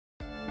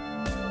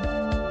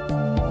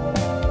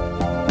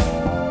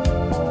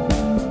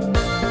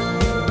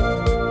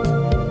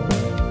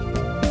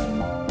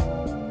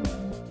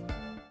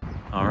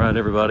Alright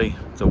everybody,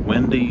 it's a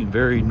windy,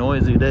 very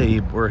noisy day.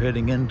 We're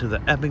heading into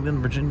the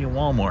Abingdon, Virginia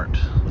Walmart.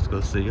 Let's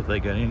go see if they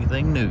got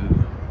anything new.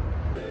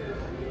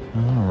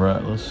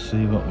 Alright, let's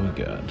see what we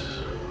got.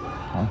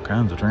 All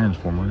kinds of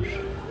Transformers.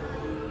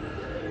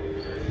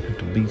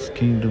 The Beast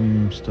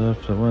Kingdom stuff,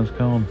 is that what it's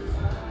called?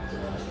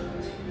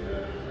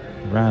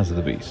 Rise of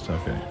the Beast,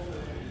 okay.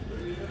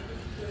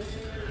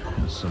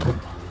 Got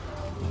some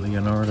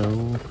Leonardo,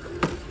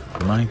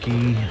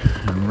 Mikey,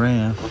 and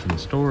Raph, and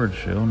Storage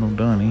Shell, no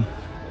Donnie.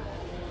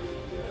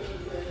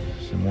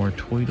 Some more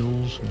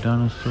Tweedles,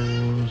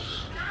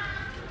 dinosaurs.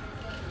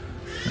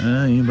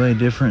 Anybody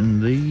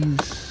different than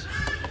these?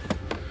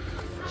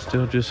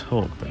 Still just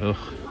Hulk. Ugh.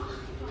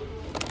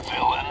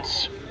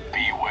 Villains,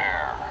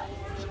 beware.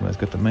 Somebody's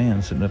got the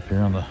man sitting up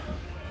here on the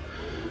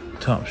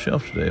top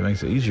shelf today. It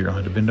makes it easier. I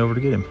had to bend over to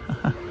get him.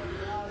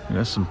 We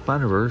got some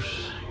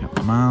Spider-Verse.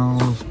 Got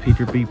Miles,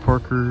 Peter B.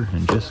 Parker,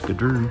 and Jessica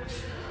Drew.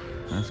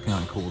 That's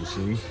kind of cool to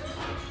see.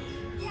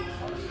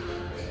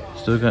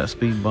 Still got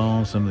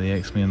Speedball, some of the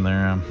X-Men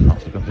there. I'm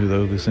not looking through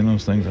those. We've seen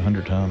those things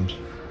 100 times.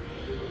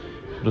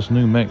 Just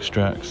new Mech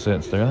Strike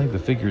sets there. I think the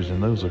figures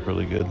in those look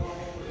really good.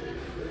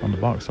 On the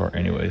box art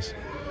anyways.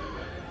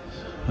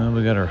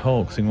 We got our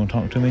Hulk. So you want to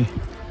talk to me?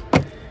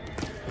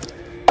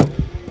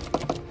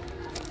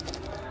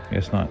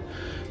 Guess not.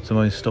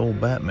 Somebody stole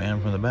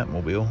Batman from the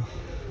Batmobile.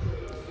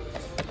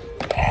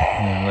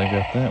 And they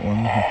got that one.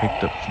 I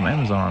picked up from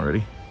Amazon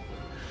already.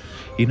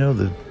 You know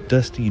the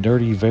Dusty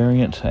Dirty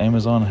variant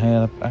Amazon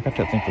had? I got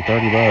that thing for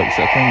 30 bucks.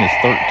 That thing is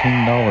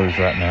 $13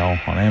 right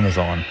now on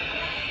Amazon.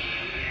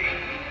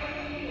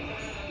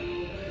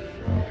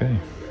 Okay,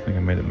 I think I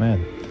made it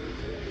mad.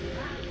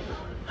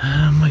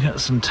 We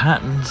got some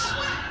Titans.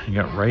 You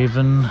got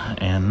Raven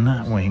and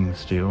Nightwing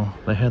still.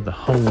 They had the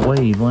whole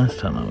wave last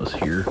time I was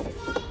here.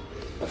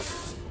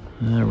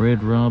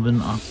 Red Robin,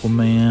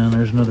 Aquaman.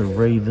 There's another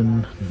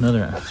Raven,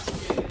 another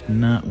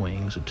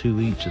Nightwing. So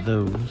 2 each of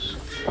those.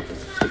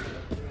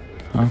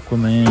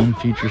 Aquaman,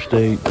 Future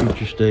State,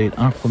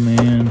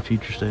 Aquaman,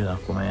 Future State,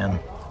 Aquaman.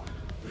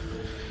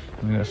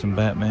 We got some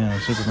Batman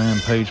and Superman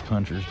page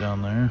punchers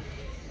down there.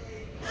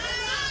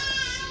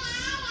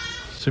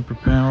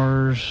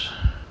 Superpowers.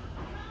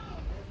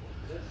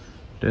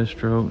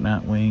 Deathstroke,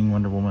 Nightwing,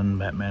 Wonder Woman,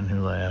 Batman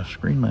Who Laughs,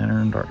 Green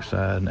Lantern,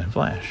 Darkseid, and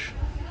Flash.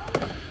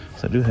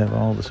 So I do have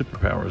all the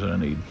superpowers that I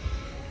need.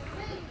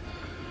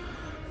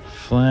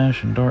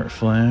 Flash and Dark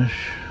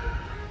Flash.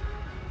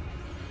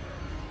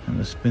 And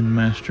the Spin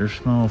Master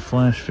small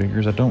Flash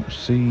figures. I don't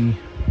see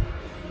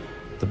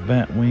the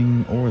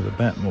Batwing or the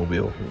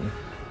Batmobile here.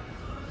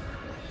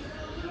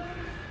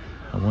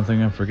 One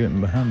thing I'm forgetting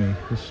behind me,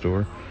 this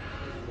store,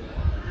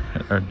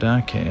 our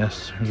die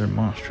casts. There's our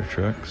monster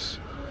trucks.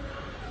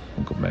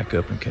 We'll go back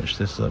up and catch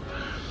this up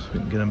so we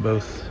can get them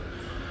both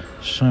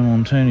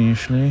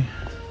simultaneously.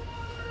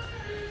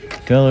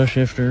 Color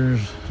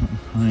shifters,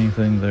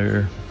 anything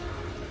there.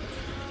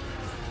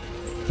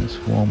 This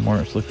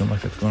Walmart's looking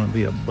like it's going to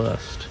be a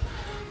bust.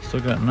 Still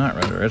got Knight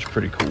Rider, that's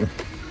pretty cool.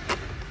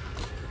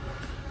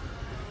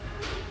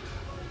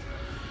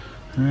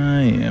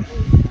 Yeah.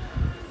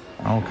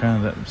 All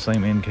kind of that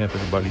same end cap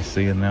everybody's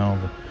seeing now,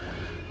 the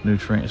new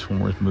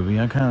Transformers movie.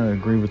 I kind of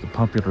agree with the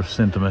popular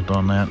sentiment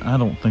on that. I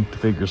don't think the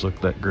figures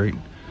look that great.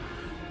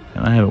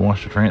 And I haven't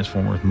watched a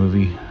Transformers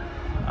movie.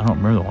 I don't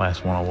remember the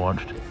last one I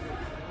watched.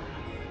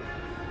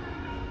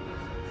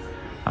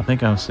 I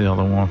think I've seen the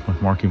one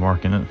with Marky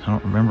Mark in it. I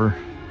don't remember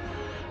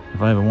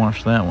if I ever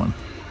watched that one.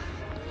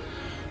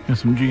 Got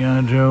some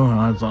G.I. Joe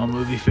odds-on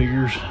movie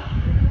figures.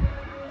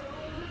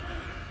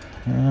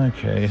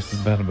 Okay, this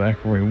is about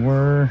back where we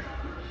were.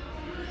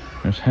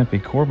 There's Happy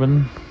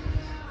Corbin.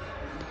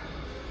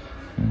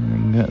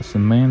 And we got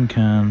some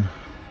Mankind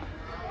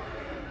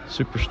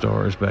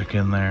superstars back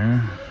in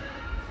there.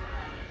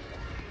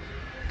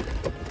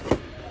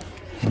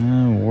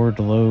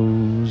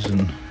 Wardlows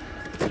and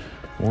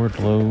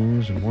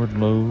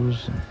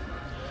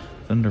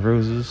Thunder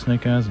Roses,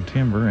 Snake Eyes, and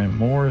Timber, and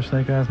more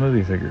Snake Eyes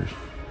movie figures.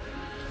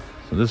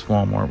 So this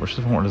Walmart, which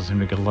this Walmart doesn't seem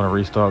to get a lot of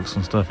restocks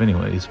and stuff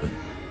anyways, but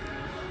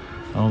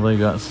all they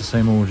got is the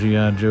same old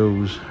G.I.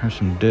 Joes. There's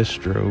some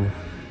Destro.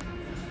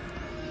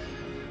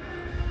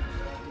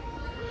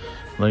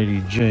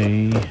 Lady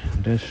J.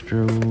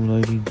 Destro,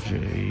 Lady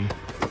J.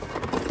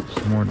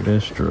 Some more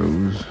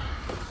Destros.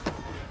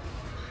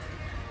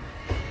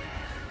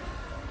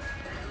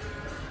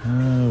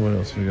 What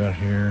else we got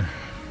here?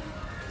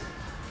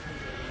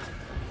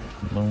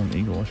 Lone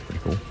Eagle, that's pretty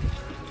cool.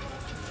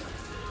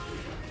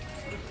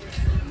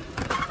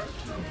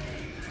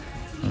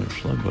 Another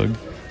Slugbug.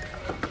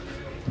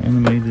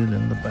 Animated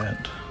and the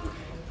Bat.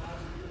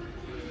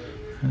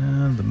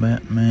 The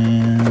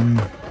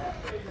Batman.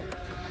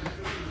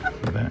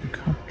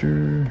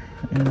 Batcopter.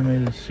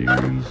 Animated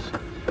series.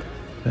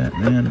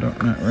 Batman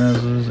Dark Knight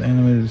Rises.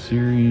 Animated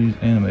series.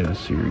 Animated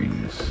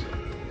series.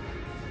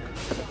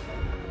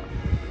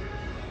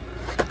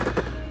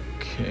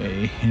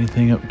 Okay,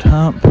 anything up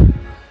top?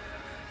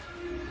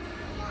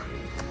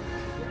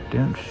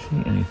 Don't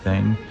see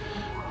anything.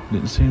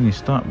 Didn't see any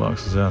stock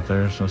boxes out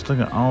there, so let's look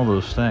at all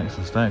those stacks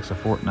and stacks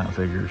of Fortnite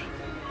figures.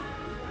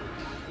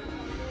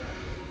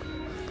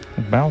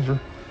 Bowser.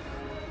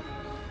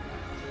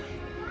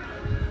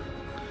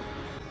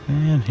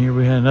 And here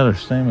we had another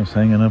Samus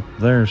hanging up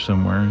there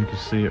somewhere. You can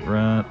see it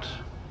right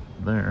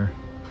there.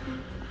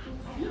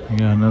 We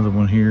got another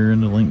one here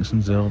in the Links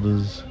and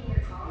Zeldas.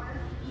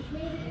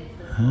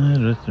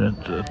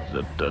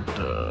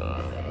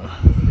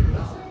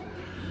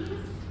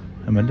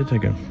 I did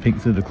take a peek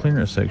through the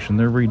clearance section.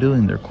 They're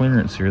redoing their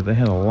clearance here. They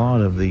had a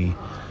lot of the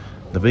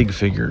big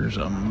figures.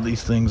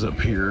 These things up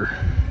here.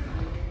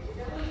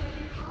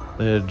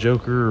 They had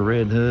Joker,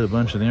 Red Hood, a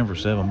bunch of them for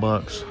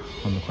 $7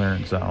 on the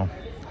clearance aisle.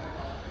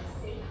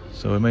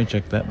 So we may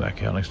check that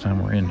back out next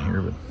time we're in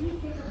here. But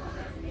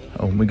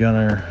oh, we got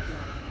our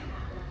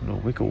little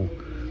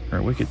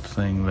Wicket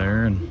thing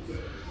there, and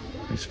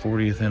these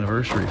 40th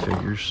anniversary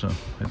figures. So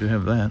I do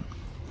have that.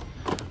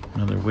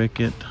 Another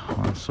Wicket,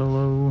 Han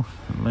Solo,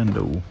 and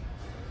Lando.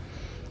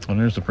 Oh,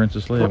 there's the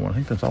Princess Leia one. I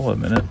think that's all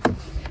of them in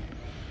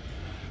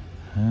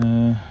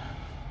it.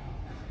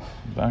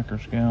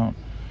 Biker Scout,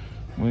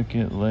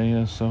 Wicket,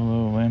 Leia,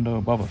 Solo,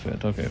 Lando, Boba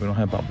Fett. Okay, we don't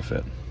have Boba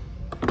Fett.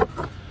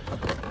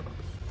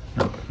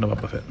 No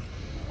Boba Fett.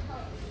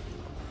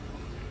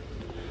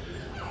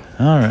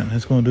 Alright,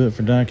 that's going to do it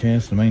for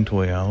diecast, the main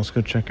toy aisle. Let's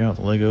go check out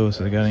the Legos. If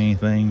they got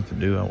anything to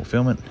do, I will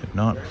film it. If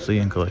not, see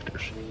you in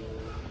collectors.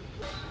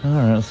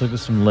 Alright, let's look at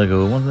some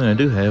Lego. One thing I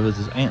do have is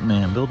this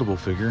Ant-Man buildable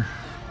figure.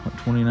 Like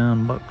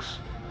 $29.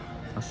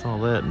 I saw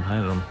that and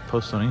had them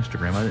posted on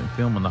Instagram. I didn't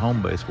film in the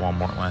home base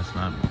Walmart last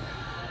night.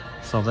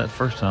 Saw that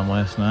first time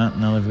last night.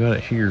 Now they've got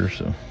it here,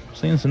 so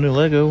seeing some new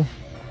Lego.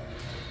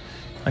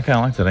 I kind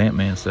of like that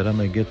Ant-Man set. I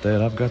may get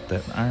that. I've got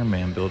that Iron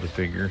Man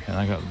Build-A-Figure, and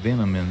I got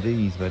Venom in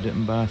these, but I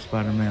didn't buy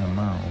Spider-Man and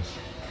Miles.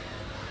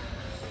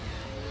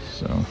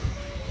 So,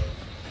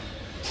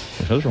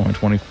 those are only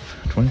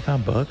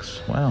 25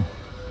 bucks. Wow.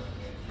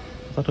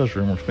 I thought those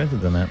were more expensive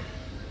than that.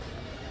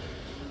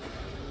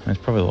 It's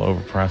probably a little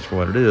overpriced for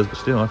what it is, but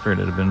still, I figured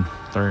it would have been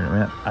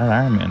 30. Our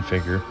Iron Man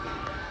figure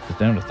is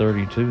down to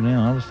 32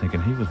 now. I was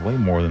thinking he was way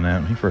more than that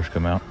when he first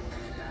came out.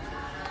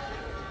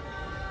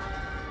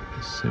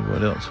 Let's see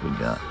what else we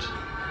got.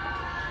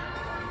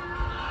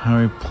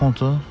 Harry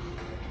Potter.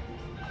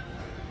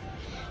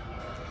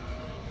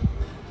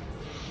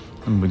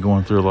 I'm going to be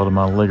going through a lot of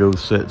my Lego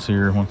sets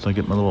here once I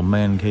get my little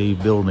man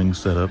cave building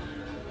set up.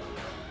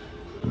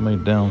 I may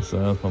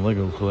downsize my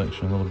Lego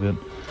collection a little bit.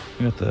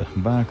 I got the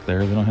bike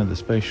there. They don't have the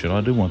space shuttle.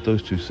 I do want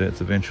those two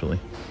sets eventually.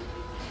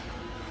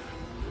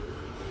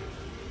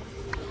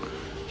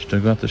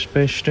 Still got the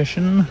space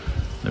station,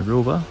 the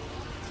rover,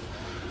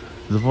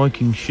 the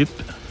Viking ship.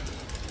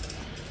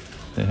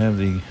 They have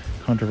the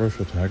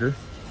controversial tiger.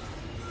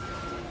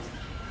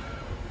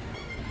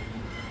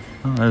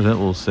 Oh, there's that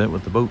little set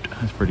with the boat.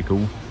 That's pretty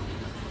cool.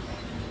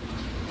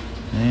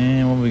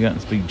 And what have we got in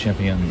Speed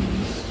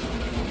Champions?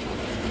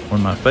 One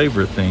of my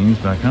favorite things,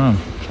 but I kind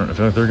of starting to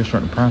feel like they're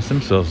starting to price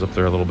themselves up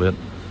there a little bit.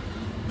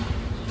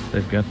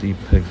 They've got the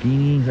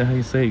Pagani, is that how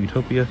you say it?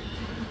 Utopia.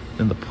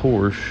 Then the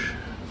Porsche.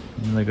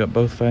 And they got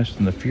both Fast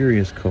and the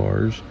Furious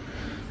cars.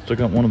 So I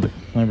got one of the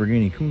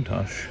Lamborghini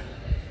Countach.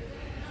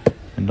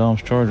 And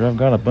Dom's Charger. I've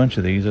got a bunch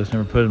of these. I just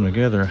never put them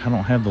together. I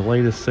don't have the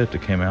latest set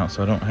that came out,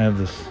 so I don't have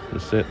the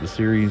set, the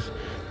series,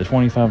 the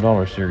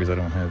 $25 series I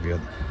don't have yet.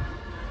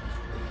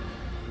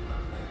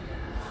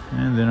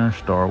 And then our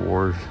Star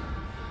Wars.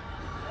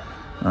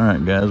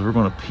 Alright guys, we're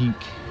going to peek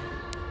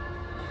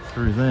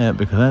through that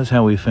because that's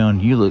how we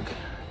found Ulick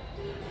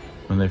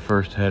when they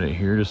first had it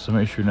here, just to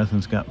make sure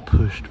nothing's got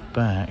pushed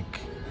back.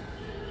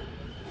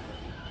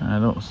 I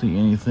don't see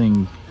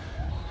anything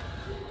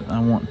that I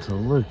want to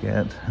look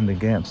at in the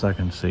gaps I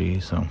can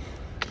see, so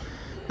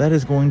that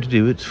is going to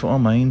do it for our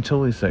main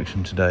toy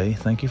section today.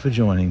 Thank you for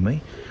joining me.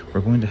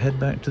 We're going to head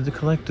back to the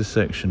collectors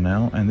section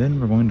now, and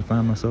then we're going to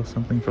find myself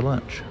something for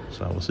lunch.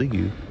 So I will see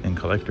you in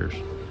collectors.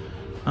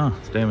 Ah,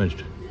 it's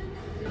damaged.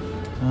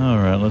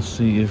 Alright, let's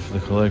see if the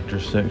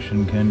collector's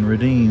section can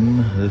redeem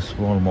this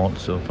Walmart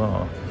so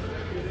far.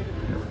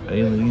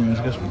 Aliens,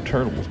 got some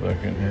turtles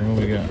back in here.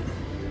 What we got?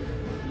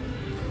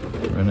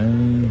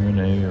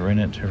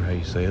 Renette, how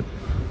you say it.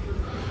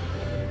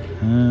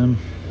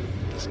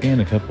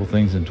 Scanned a couple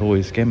things in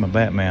toys. Scanned my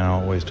Batman I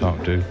always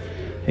talk to.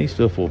 He's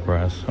still full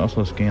price.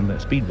 Also scanned that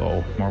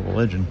Speedball Marvel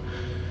Legend.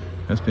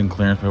 That's been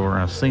clearance where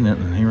I've seen it,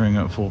 and he rang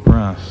up full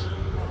price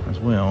as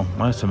well.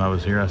 Last time I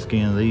was here, I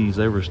scanned these.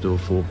 They were still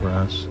full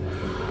price.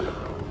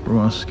 We're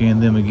going to scan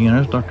them again.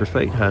 There's Dr.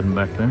 Fate hiding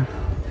back there.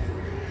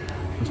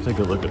 Let's take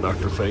a look at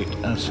Dr. Fate.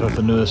 That's got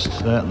the newest,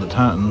 that and the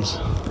Titans.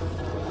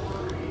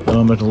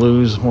 I'm about to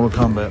lose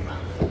Mortal Kombat.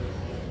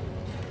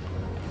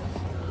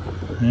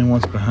 And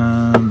what's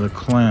behind the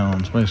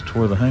clown? Somebody's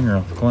tore the hanger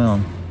off the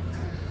clown.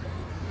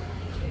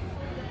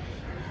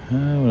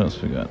 What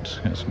else we got?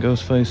 Got some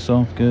Ghostface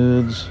soft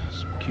goods,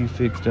 some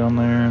Q-Fix down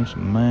there, and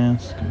some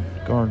masks, and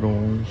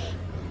gargoyles.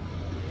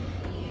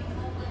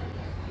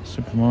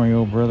 Super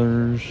Mario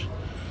Brothers,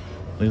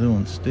 Lilo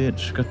and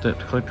Stitch. Got that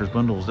collector's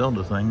bundle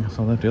Zelda thing. I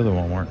saw that at the other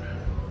Walmart.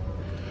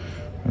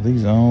 Are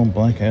these all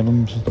Black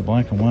Adams, the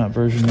black and white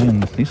version?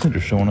 And these things are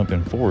showing up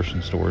in force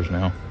in stores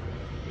now.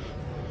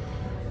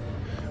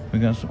 We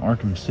got some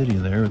Arkham City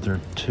there, but there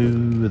are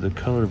two of the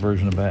color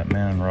version of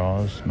Batman and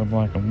Roz, no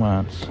black and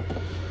whites.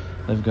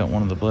 They've got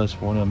one of the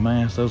Bloodsport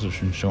unmasked. Those are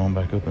showing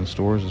back up in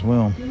stores as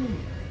well.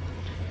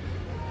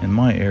 In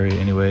my area,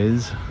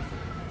 anyways.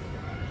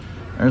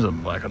 There's a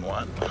black and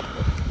white.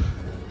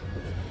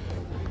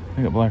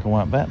 I got black and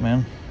white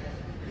Batman.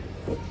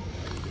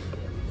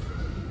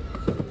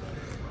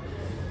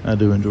 I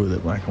do enjoy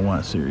that black and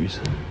white series.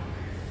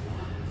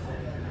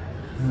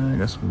 I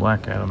got some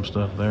Black Adam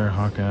stuff there,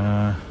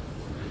 Hawkeye,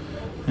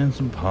 and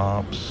some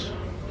Pops.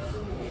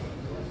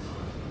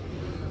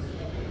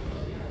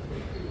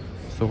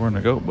 Thor and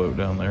a goat boat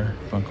down there,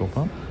 Funko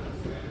Pop.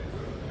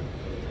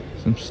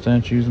 Some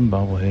statues and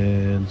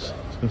bobbleheads.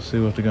 Let's go see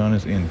what they got on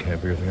this end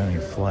cap here. If they got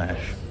any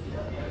Flash.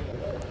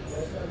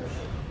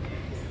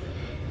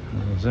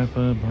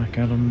 Zappa, Black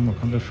Adam,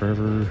 Wakanda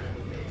Forever.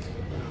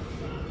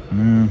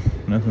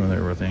 Nothing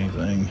there worth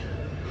anything.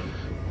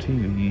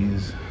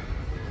 TVs.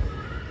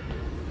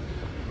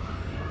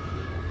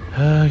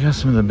 I got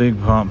some of the big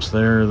pops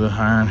there, the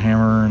Iron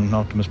Hammer and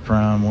Optimus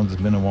Prime, ones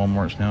that's been in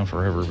Walmart's now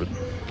forever, but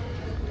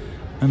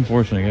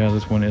unfortunately, guys,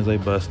 this one is a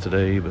bust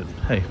today, but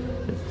hey,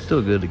 it's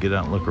still good to get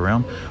out and look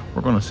around.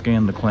 We're going to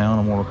scan the clown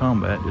on Mortal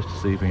Kombat just to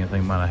see if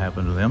anything might have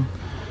happened to them.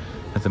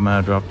 If they might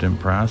have dropped in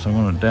price, I'm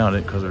going to doubt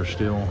it because they're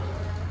still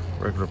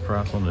regular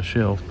price on the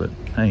shelf, but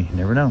hey, you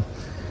never know.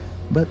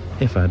 But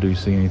if I do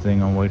see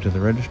anything on the way to the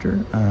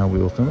register, I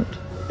will film it.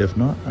 If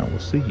not, I will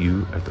see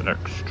you at the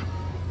next.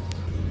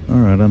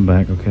 Alright, I'm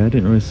back. Okay, I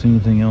didn't really see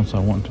anything else I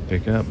wanted to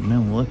pick up.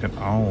 Man, look at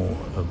all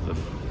of the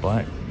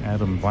Black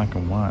Adam black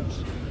and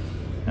whites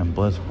and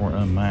Bloodsport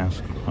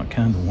unmasked. What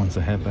kind of ones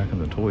they had back in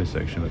the toy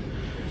section. But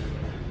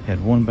had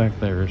one back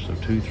there, so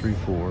 2, 3,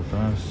 4,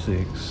 5,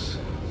 6,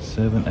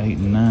 7, 8,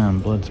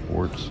 9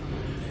 Bloodsports.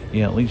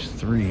 Yeah, at least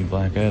 3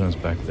 Black Adams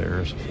back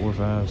there. So 4,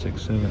 5,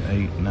 6, 7,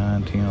 8,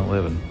 9, 10,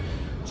 11.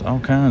 It's all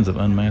kinds of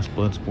unmasked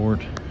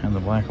Bloodsport and the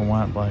black and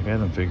white Black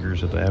Adam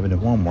figures that they have in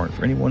Walmart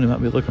for anyone who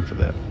might be looking for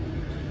that.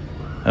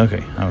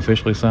 Okay, I'm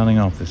officially signing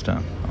off this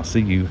time. I'll see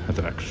you at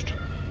the next.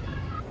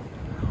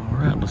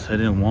 Alright, let's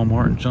head in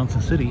Walmart in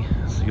Johnson City.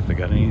 See if they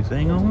got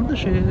anything on the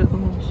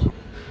shelves.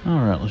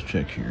 Alright, let's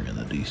check here in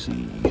the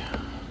DC.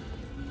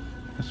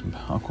 Got some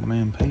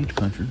Aquaman page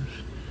punchers.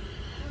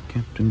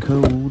 Captain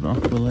Cold,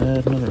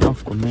 Aqualad, another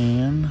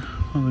Aquaman.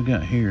 What do we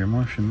got here?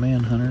 Martian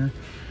Manhunter.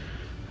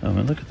 Oh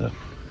man, look at the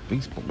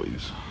Beast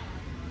Boys.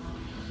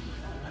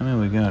 How many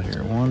we got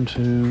here? 1,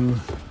 2,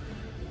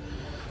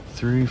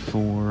 3,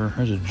 4.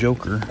 There's a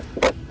Joker.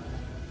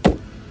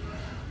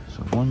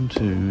 So 1,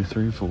 2,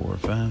 3, 4,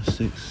 5,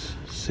 6.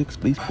 6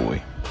 Beast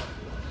Boy.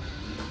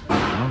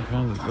 All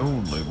kinds of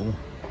gold label.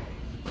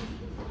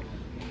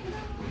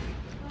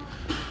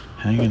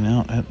 Hanging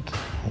out at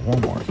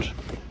Walmart.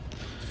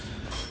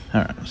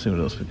 Alright, let's see what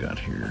else we got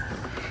here.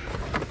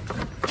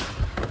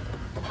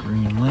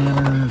 Green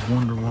Lantern,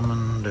 Wonder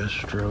Woman,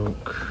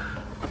 Deathstroke,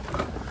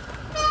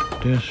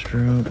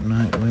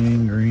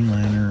 Nightwing, Green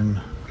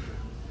Lantern.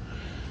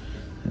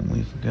 And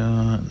we've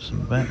got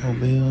some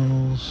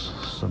Batmobiles,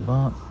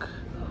 Sabak.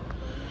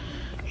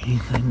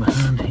 Anything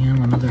behind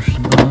him, another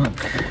Sabak.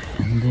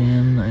 And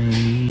then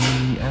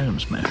a Atom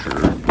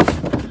Smasher.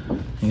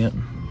 You got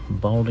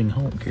Balding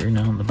Hulk here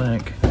now in the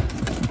back.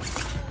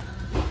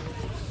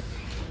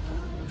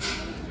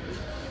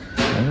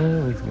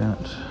 We've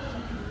got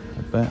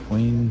a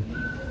Batwing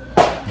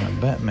and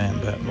a Batman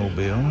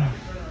Batmobile.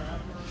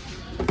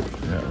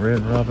 We got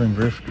Red Robin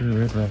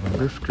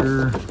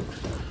Grifter,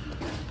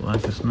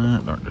 Blackest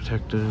Night, Dark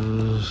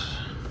Detectives,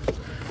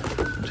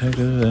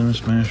 Atom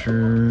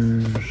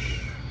Smashers.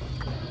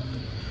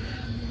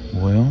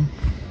 Well,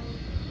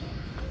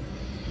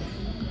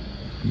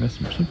 we got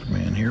some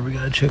Superman here. We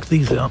gotta check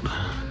these out.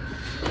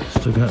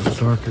 Still got the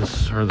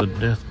Darkest, or the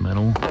Death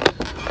Metal.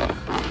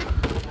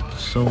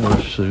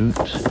 Solar Suit.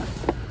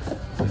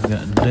 We've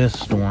got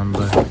Deathstorm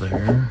back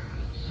there.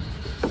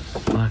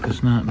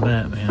 Blackest Night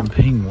Batman,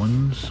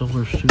 Penguin,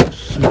 Solar Suit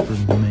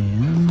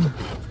Superman,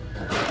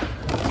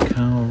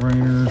 Kyle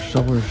Rayner,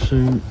 Solar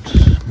Suit,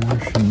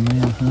 Martian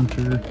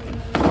Manhunter,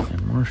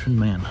 and Martian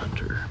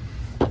Manhunter.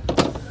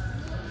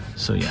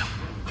 So yeah,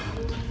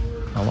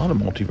 a lot of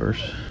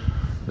multiverse,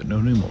 but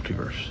no new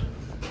multiverse.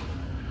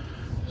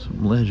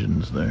 Some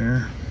legends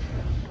there.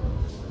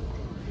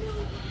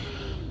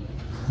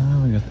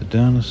 We got the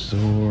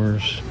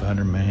dinosaurs,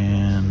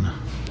 Spider-Man,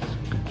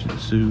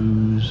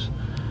 Zoos.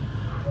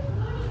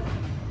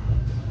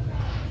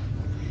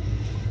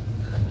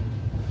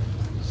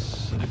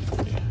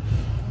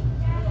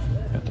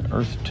 Got the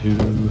Earth 2,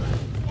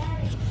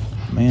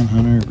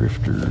 Manhunter,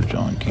 Grifter,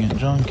 John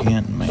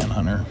Kent, and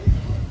Manhunter.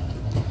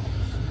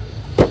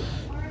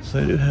 So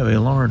they do have a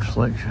large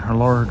selection, or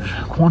large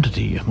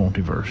quantity of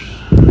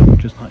multiverse,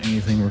 just not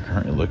anything we're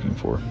currently looking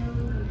for.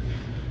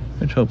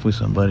 Which hopefully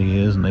somebody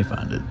is and they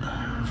find it.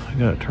 I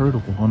got a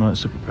turtle, oh no,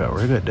 it's superpower.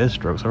 I got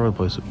Deathstrokes all over the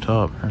place up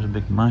top. There's a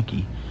big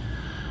Mikey.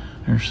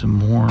 There's some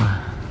more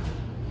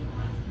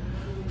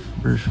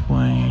Bruce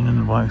Wayne and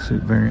the black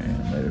suit variant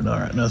animated.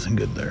 Alright, nothing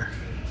good there.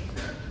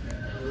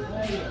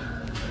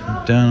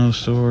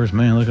 Dinosaurs.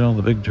 Man, look at all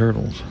the big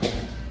turtles.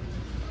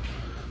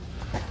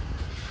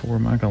 4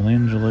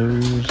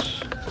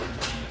 Michelangelos.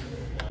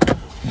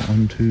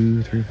 1,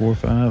 2, 3, 4,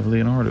 5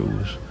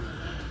 Leonardos.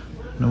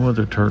 No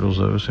other turtles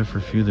though, except for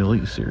a few of the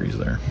Elite series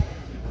there.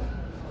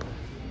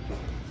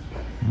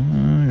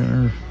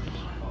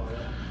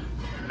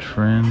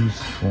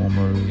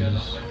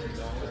 Transformers.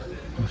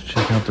 Let's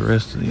check out the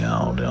rest of the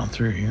aisle down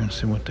through here and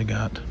see what they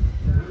got.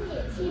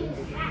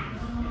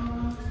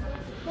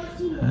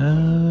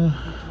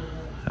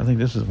 I think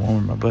this is one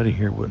where my buddy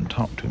here wouldn't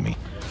talk to me.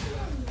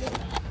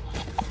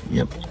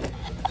 Yep.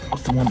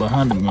 What's the one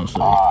behind him gonna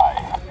say?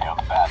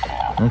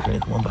 Okay,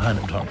 the one behind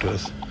him talked to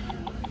us.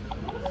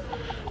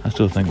 I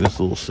still think this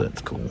little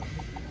set's cool.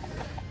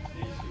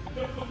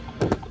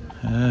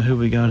 Who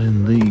we got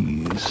in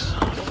these?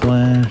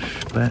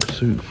 Flash,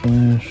 Batsuit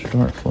Flash,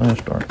 Dark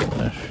Flash, Dark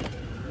Flash.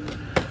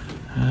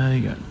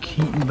 You got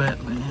Keaton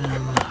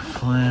Batman,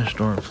 Flash,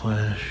 Dark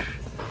Flash,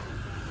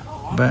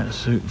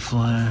 Batsuit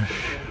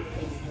Flash.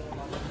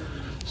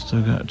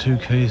 Still got 2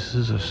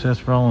 cases of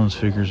Seth Rollins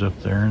figures up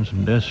there and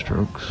some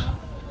Deathstrokes.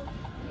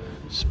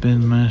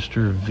 Spin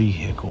Master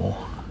Vehicle,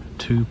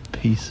 2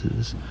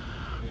 pieces.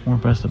 I wonder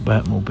if that's the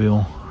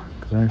Batmobile,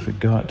 because I actually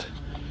got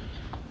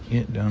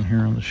it down here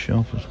on the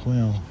shelf as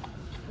well.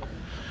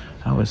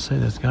 I would say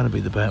that's got to be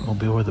the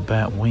Batmobile or the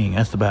Batwing.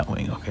 That's the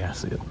Batwing. Okay, I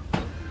see it.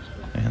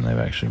 And they've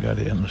actually got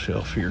it on the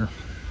shelf here.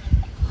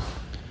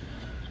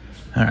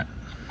 Alright.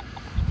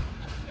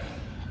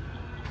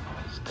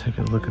 Let's take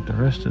a look at the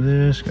rest of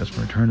this. Got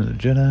some Return of the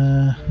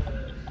Jedi.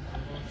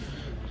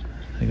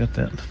 They got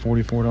that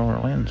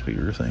 $44 land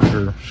speeder thing,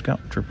 or scout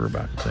trooper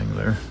back thing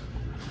there.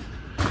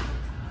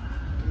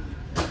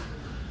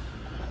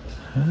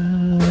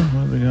 What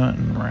have we got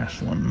in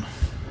wrestling?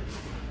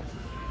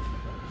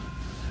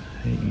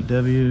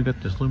 AEW,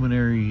 got this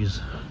Luminaries,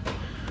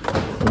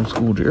 Old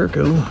School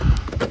Jericho.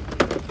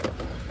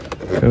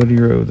 Cody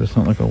Rhodes, that's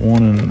not like a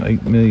 1 in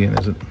 8 million,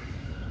 is it?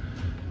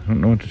 I don't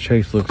know what the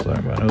chase looks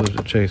like, but I know there's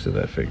a chase of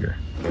that figure.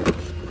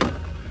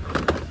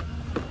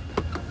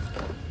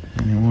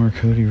 Any more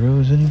Cody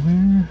Rhodes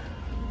anywhere?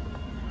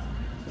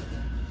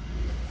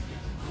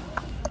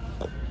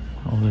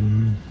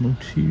 Alden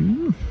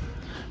Motu.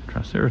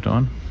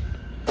 Triceraton.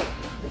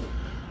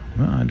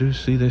 Well, I do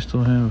see they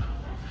still have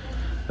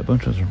a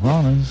bunch of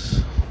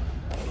Zaranas.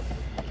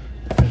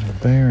 There's a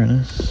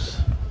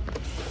Baroness.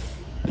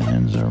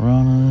 And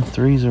Zarana.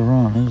 3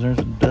 Zaranas. There's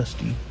a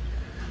Dusty.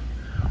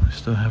 We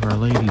still have our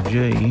Lady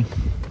J.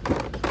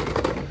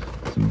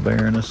 Some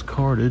Baroness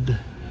carded.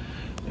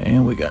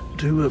 And we got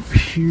 2 up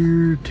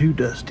here. 2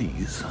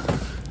 Dusties.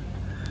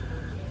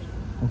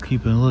 We'll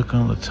keep a look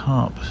on the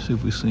top. See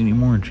if we see any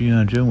more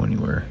G.I. Joe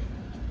anywhere.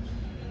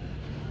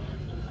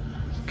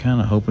 Kind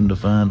of hoping to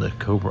find a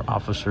Cobra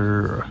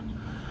Officer, or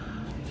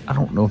I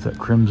don't know if that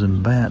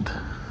Crimson Bat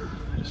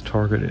is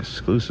Target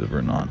exclusive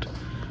or not.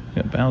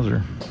 Got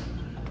Bowser,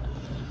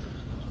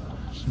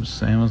 some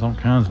Samus, all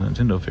kinds of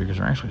Nintendo figures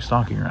are actually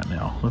stocking right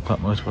now. Looked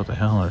like most of what the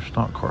hell in our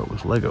stock cart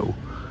was Lego,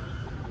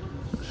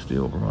 but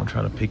still we're going to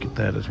try to peek at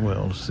that as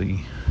well to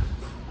see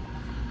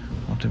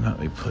what they might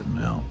be putting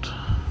out.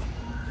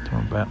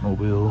 More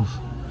Batmobiles.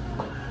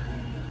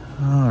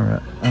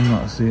 Alright, I'm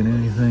not seeing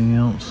anything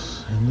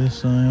else in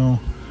this aisle.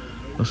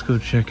 Let's go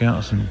check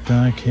out some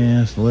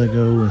die-cast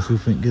Lego and see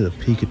if we can get a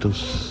peek at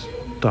those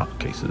stock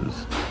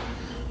cases.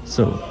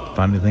 So,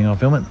 find anything, I'll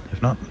film it.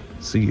 If not,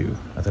 see you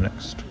at the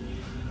next.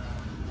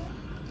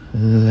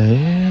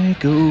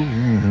 Lego,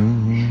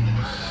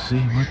 see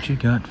what you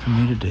got for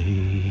me today.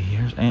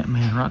 Here's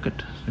Ant-Man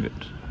Rocket. I got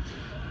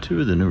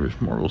 2 of the newest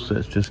Marvel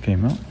sets just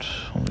came out.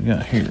 What we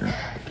got here?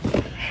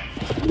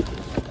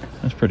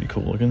 That's pretty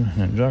cool looking.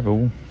 And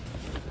Jago.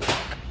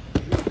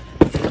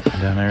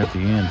 Down there at the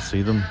end,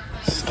 see them?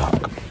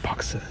 Stock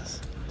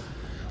boxes.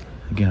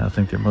 Again, I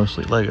think they're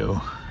mostly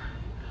Lego.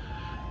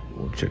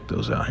 We'll check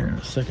those out here in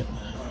a second.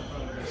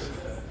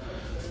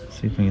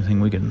 See if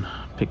anything we can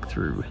pick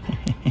through.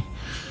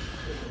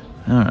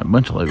 Alright, a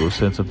bunch of Lego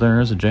sets up there.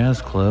 There's a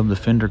Jazz Club, the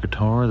Fender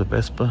guitar, the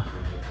Vespa.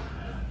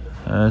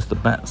 It's the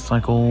Bat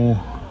Cycle.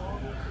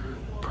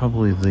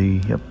 Probably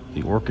the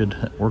Orchid.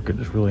 That Orchid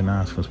is really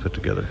nice when it's put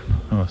together.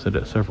 Oh, I said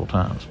that several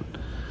times, but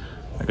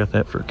I got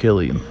that for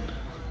Kelly, and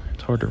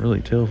it's hard to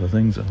really tell if the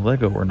thing's a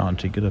Lego or not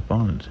until you get up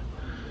on it.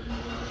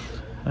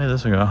 Hey,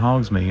 this is a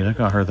Hogsmeade. I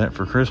got her that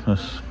for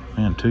Christmas,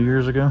 man, 2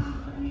 years ago.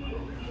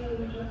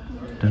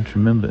 Don't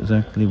remember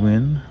exactly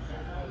when.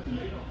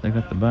 They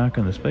got the bike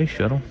and the space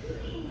shuttle.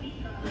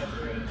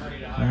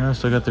 I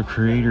also got the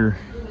Creator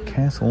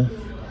Castle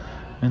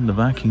and the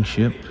Viking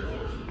ship.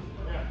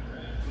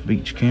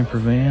 Beach camper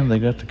van. They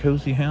got the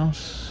Cozy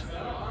House.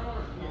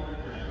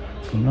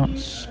 I'm not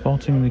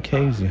spotting the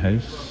Cozy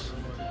House.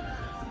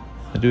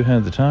 I do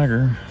have the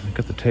Tiger. I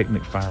got the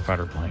Technic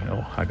firefighter plane.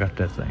 Oh, I got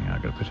that thing. I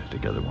gotta put it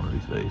together one of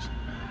these days.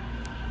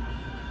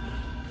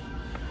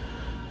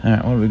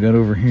 Alright, what do we got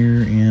over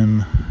here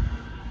in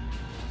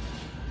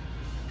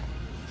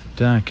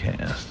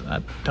die-cast.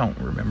 I don't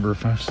remember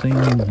if I've seen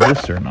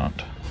this or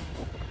not.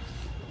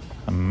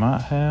 I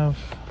might have.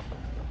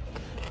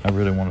 I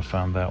really want to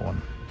find that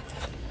one.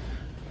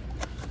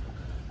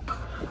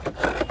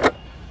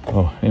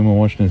 Oh, anyone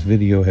watching this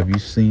video, have you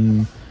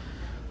seen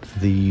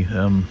the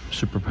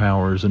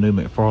Superpowers, the new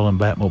McFarlane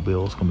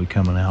Batmobile is going to be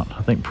coming out?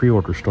 I think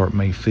pre-orders start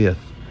May 5th.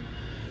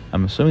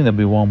 I'm assuming that'll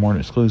be Walmart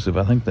exclusive.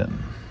 I think that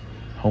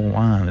whole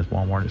line is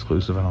Walmart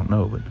exclusive. I don't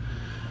know, but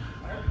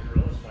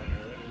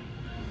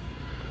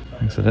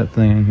so that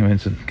thing, I mean,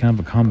 it's a kind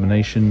of a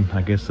combination,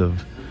 I guess,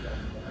 of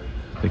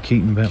the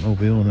Keaton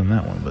Batmobile and then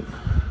that one, but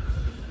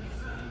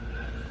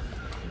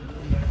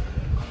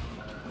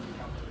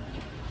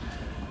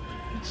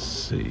let's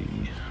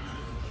see.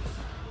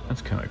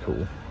 That's kind of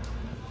cool.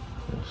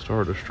 Little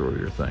Star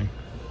Destroyer thing.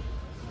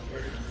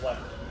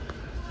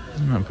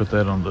 I'm gonna put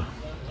that on the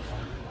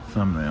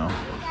thumbnail.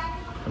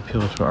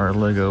 Appeals to our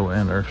Lego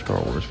and our Star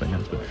Wars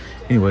fans. But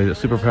anyway, the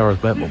Superpowers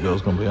Batmobile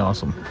is gonna be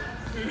awesome.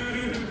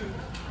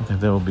 I think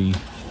that will be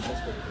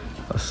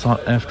a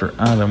sought after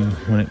item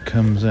when it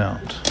comes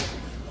out.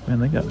 Man,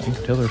 they got, you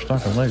can tell they're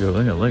stocking Lego.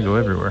 They got Lego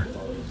everywhere.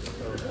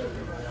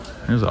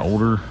 Here's an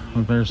older,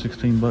 look there,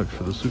 16 bucks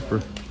for the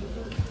Super.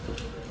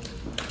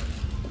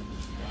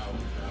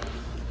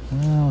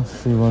 Well, let's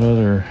see what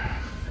other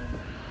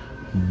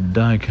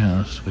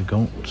die-casts we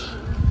got.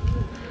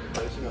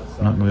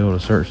 I'm not gonna be able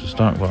to search the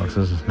stock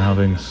boxes. It's now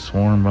being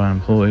swarmed by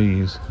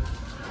employees.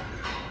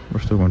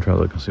 We're still gonna try to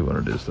look and see what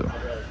it is though.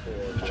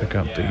 Let's check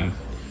out the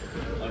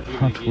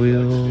Hot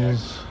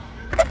Wheels.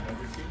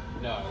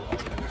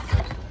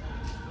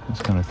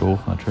 That's kind of cool.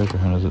 My treasure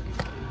hunt, is it?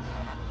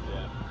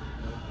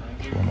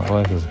 Well, my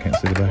glasses, I can't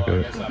see the back of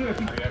it.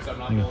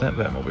 I got that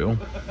Batmobile.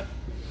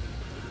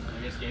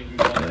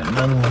 Got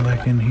another one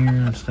back in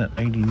here. It's that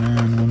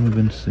 89 one we've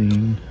been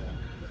seeing.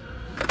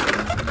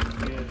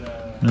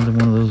 Another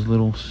one of those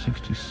little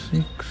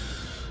 66.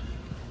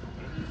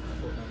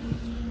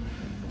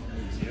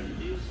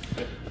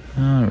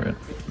 All right.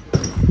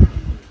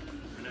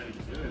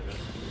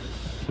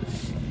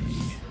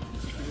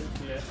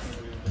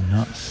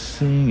 Not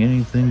seeing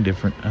anything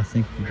different. I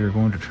think we're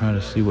going to try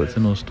to see what's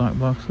in those stock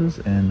boxes,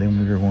 and then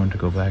we're going to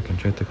go back and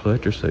check the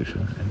collector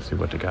section and see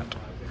what they got.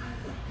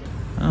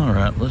 All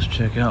right, let's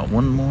check out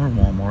one more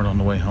Walmart on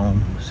the way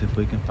home. See if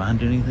we can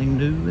find anything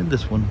new in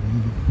this one.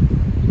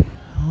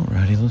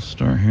 Alrighty, let's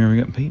start here. We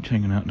got Peach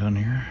hanging out down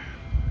here.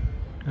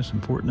 Got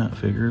some Fortnite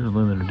figures, a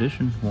limited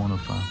edition, 1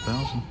 of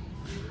 5,000.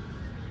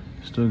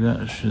 Still got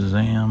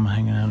Shazam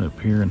hanging out up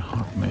here and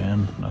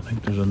Hawkman. I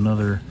think there's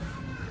another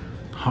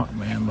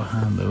Hawkman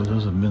behind those.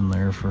 Those have been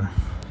there for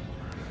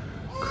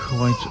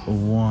quite a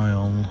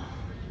while.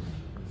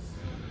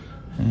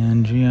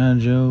 And G.I.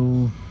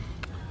 Joe.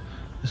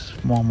 This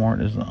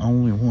Walmart is the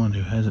only one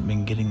who hasn't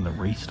been getting the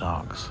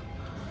restocks.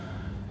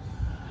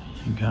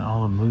 You got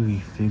all the movie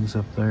figs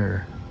up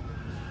there.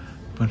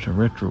 Bunch of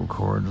retro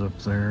cards up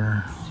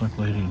there. It's like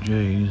Lady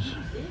J's.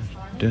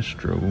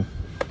 Destro.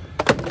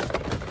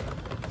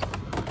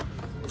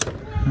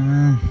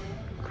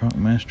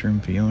 Crockmaster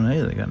and Fiona.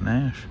 Hey, they got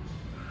Nash.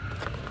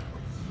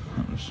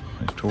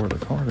 They tore the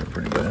card up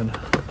pretty bad.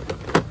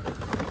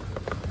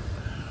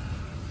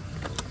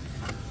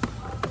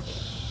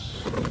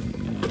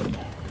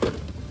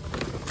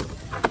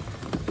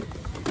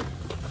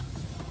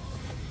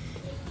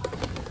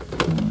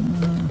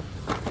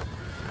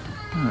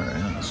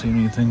 See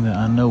anything that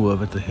I know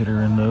of at the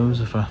hitter in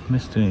those. If I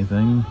missed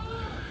anything,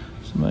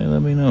 somebody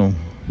let me know.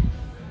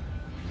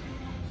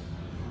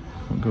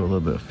 We'll go a little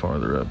bit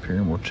farther up here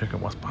and we'll check out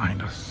what's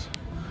behind us.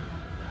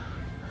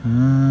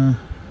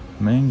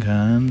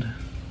 Mankind.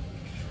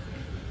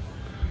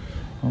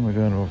 What we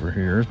got over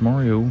here? There's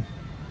Mario.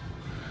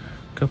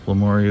 A couple of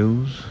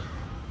Marios.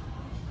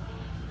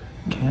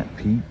 Cat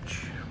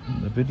Peach.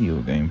 The video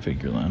game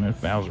figure line. There's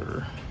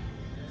Bowser.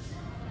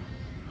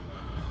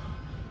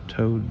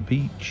 Toad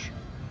Peach.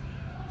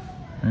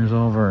 There's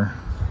all of our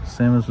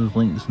Samus's,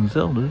 Links, and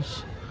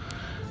Zeldas.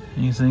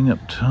 Anything up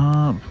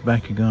top,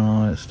 Bakugan,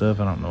 all that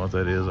stuff. I don't know what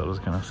that is. I'll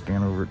just kind of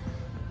scan over it.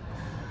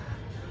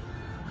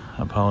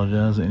 I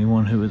apologize to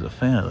anyone who is a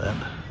fan of that.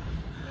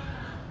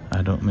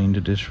 I don't mean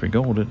to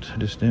disregard it. I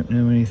just don't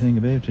know anything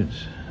about it.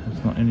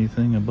 It's not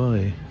anything I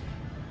buy.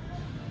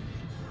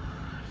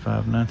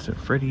 Five Nights at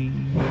Freddy's.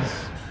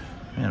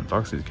 Man,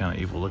 Foxy's kind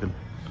of evil looking.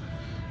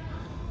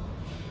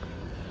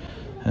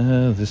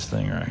 This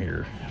thing right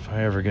here. If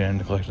I ever get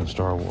into collecting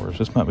Star Wars,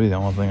 this might be the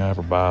only thing I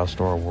ever buy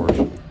Star Wars.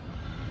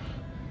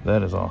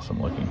 That is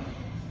awesome looking.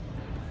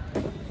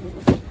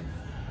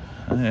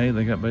 Hey,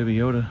 they got Baby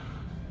Yoda.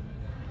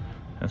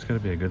 That's got to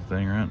be a good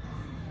thing, right?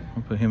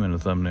 I'll put him in the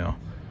thumbnail.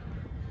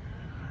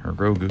 Or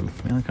Grogu.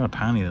 Man, look how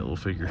tiny that little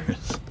figure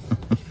is.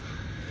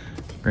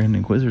 Grand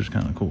Inquisitor's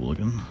kind of cool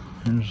looking.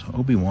 There's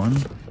Obi-Wan.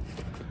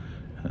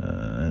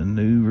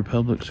 New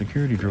Republic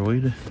security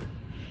droid.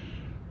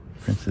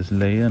 Princess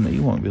Leia in the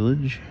Ewok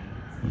village.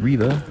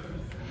 Reva.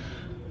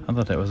 I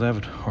thought that was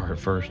Avatar at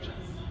first.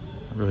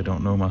 I really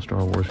don't know my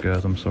Star Wars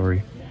guys, I'm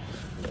sorry.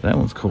 That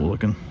one's cool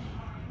looking.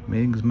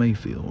 Miggs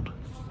Mayfield.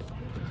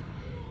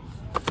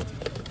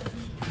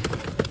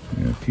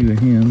 few of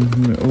him.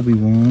 Another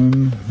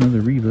Obi-Wan,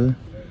 another Reva,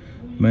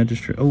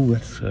 Magistrate. Oh,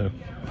 that's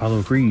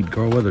Apollo Creed,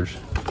 Carl Weathers.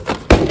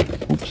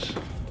 Oops,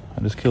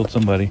 I just killed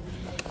somebody.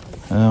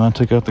 I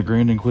took out the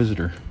Grand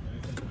Inquisitor.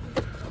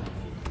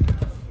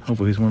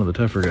 Hopefully he's one of the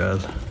tougher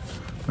guys.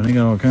 But he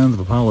got all kinds of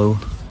Apollo.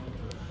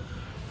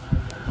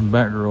 And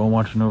Batgirl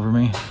watching over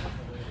me.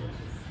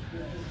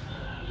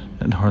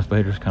 And Darth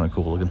Vader's kind of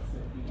cool looking.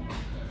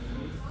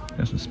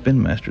 Got some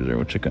Spin Masters there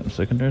we'll check out in a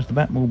second. There's the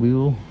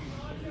Batmobile.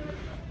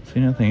 See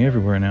nothing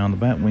everywhere now on the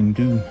Batwing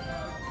too.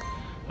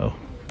 Oh.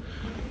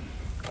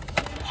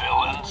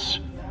 Villains,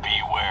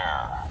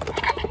 beware.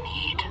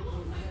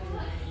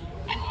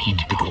 I need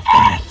to go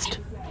fast.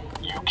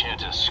 You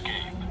can't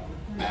escape,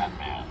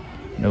 Batman.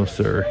 No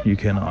sir, you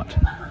cannot.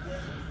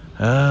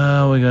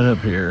 We got up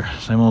here.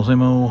 Same old,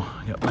 same old.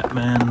 Got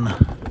Batman.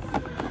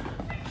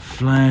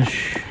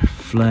 Flash.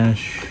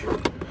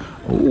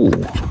 Oh,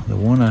 the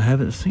one I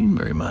haven't seen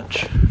very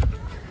much.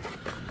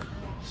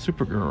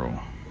 Supergirl.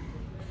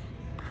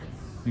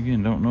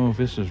 Again, don't know if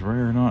this is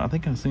rare or not. I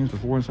think I've seen this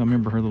before, so I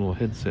remember her little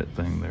headset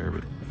thing there,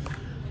 but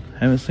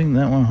haven't seen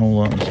that one a whole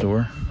lot in the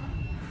store.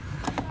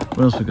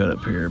 What else we got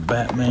up here?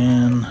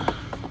 Batman.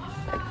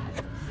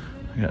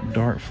 We got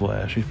Dark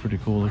Flash. He's pretty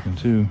cool looking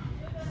too.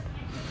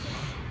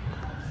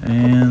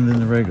 And then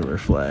the regular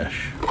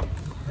Flash.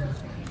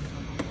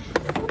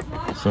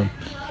 So,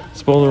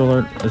 spoiler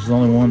alert, this is the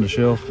only one on the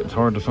shelf. It's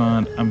hard to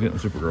find. I'm getting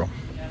Supergirl.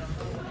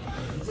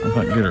 If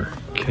I can get her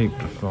cape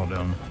to fall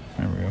down.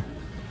 There we go.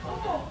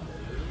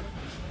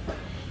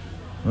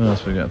 What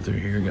else we got through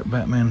here? We got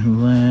Batman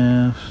Who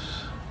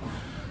Laughs,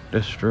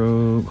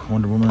 Deathstroke,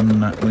 Wonder Woman,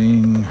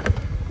 Nightwing.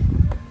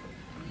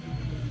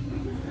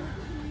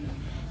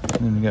 And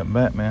then we got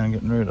Batman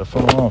getting ready to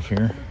fall off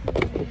here.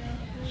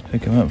 Let's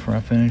pick him up before I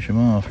finish him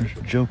off. Here's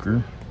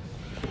Joker,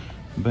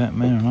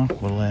 Batman and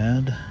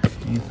Aqualad.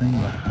 Anything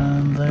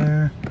behind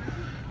there?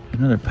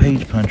 Another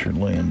page puncher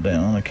laying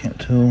down. I can't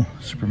tell.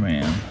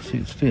 Superman. See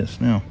his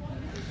fist now.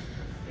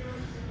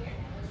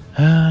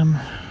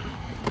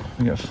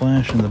 We got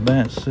Flash in the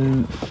bat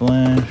suit,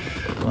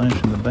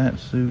 Flash in the bat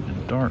suit,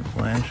 and Dark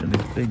Flash and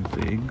these big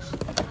figs.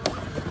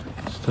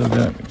 Still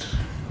got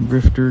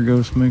Grifter,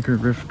 Ghostmaker,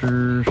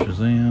 Grifter,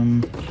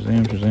 Shazam,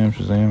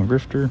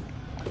 Grifter.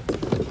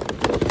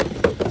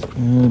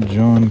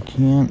 John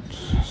Kent,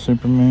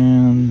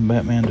 Superman,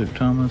 Batman, Duke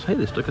Thomas. Hey,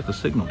 they still got the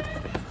Signal.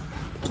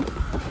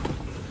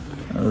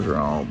 Those are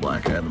all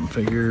Black Adam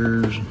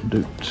figures.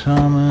 Duke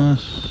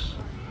Thomas.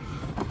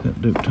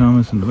 Got Duke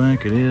Thomas in the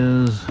back, it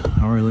is.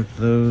 I already looked at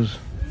those.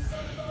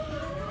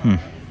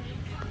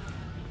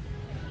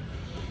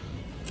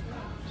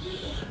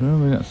 So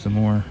we got some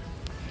more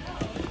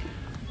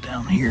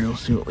down here.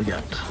 Let's see what we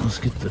got. Let's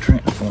get the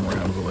Transformer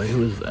out of the way.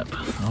 Who is that?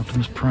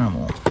 Optimus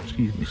Primal.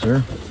 Excuse me,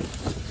 sir.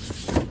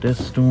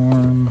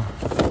 Deathstorm,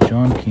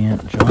 John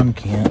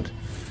Kent,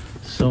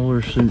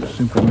 Solar Suit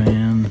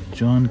Superman,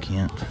 John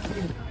Kent.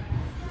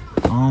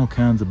 All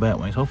kinds of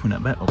Batwings. Hopefully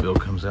that Batmobile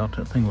comes out.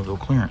 That thing will go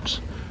clearance.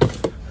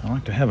 I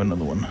like to have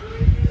another one.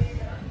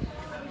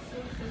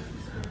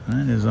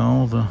 That is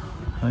all the...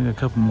 I got a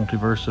couple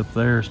multiverse up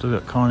there. Still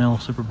got Connell,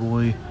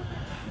 Superboy,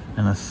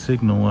 and a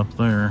Signal up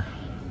there.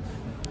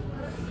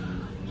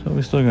 So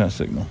we still got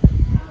Signal.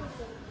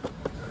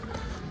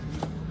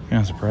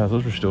 Kind of surprised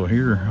those are still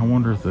here. I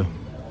wonder if the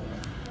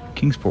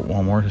Kingsport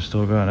Walmart has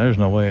still got... There's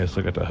no way it's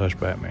still got the Hush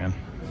Batman.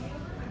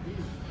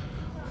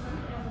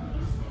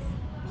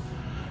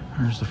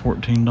 There's the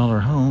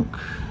 $14 Hulk.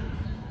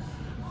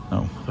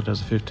 Oh, I thought that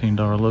was a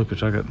 $15 Loki,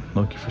 which I got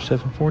Loki for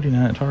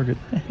 $7.49 at Target.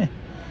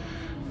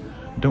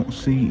 Don't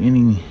see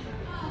any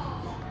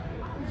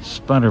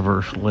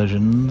Spider-Verse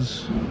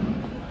Legends.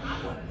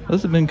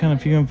 Those have been kind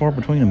of few and far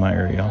between in my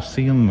area. I'll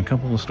see them in a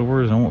couple of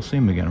stores and I won't see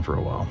them again for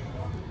a while.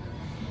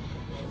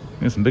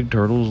 Got some big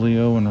turtles,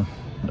 Leo and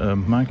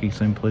Mikey,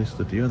 same place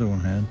that the other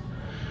one had.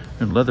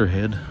 And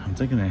Leatherhead. I'm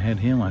thinking I had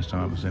him last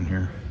time I was in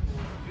here.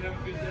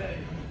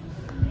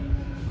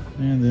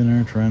 And then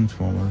our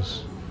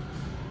Transformers.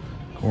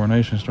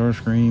 Coronation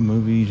Starscream,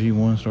 Movie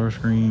G1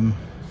 Starscream.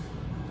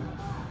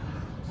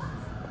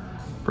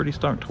 Pretty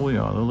stock toy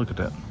though, look at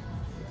that.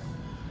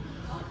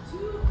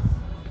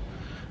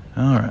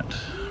 Alright,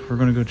 we're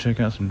gonna go check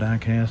out some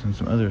diecast and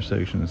some other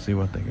sections and see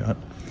what they got.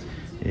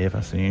 If I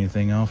see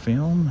anything, I'll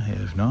film.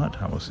 If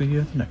not, I will see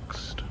you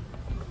next.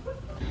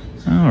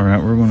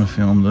 Alright, we're gonna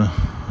film the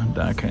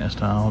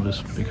diecast aisle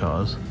just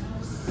because.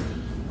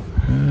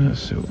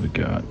 Let's see what we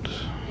got.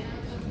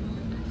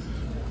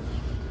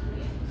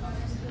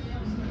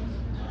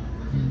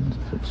 Let's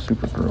put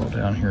Supergirl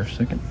down here a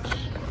second.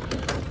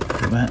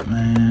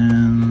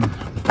 Batman,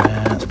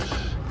 Bat,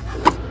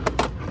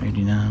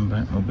 89,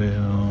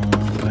 Batmobile,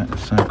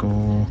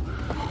 Batcycle,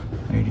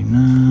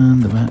 89,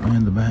 the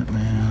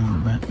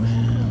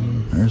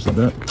Batman. There's the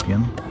duck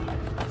again.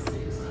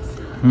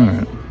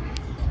 Alright.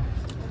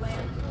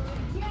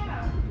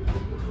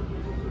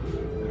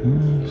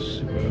 Let's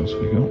see what else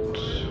we got.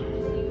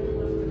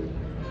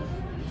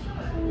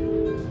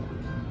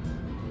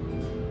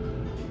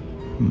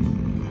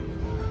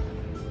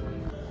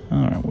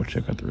 Alright, we'll check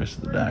check out the rest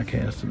of the die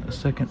cast in a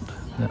second.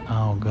 That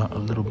aisle got a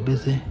little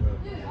busy.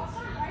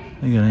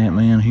 They got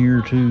Ant-Man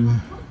here too.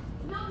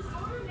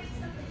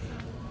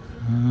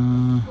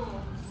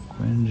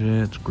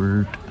 Quinjet's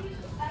Groot.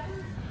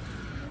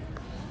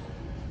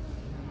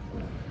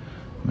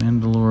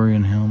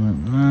 Mandalorian helmet.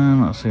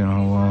 I'm not seeing a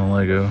whole lot of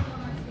Lego.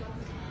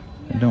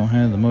 They don't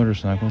have the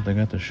motorcycles. They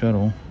got the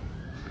shuttle.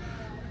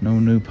 No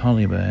new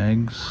poly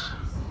bags.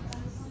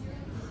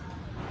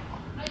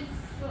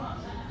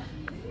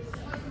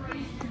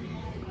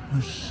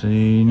 Let's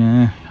see.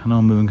 Nah, I know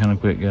I'm moving kind of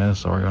quick, guys.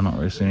 Sorry, I'm not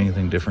really seeing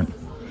anything different.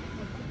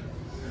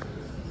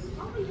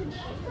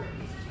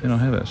 They don't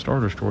have that Star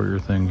Destroyer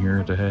thing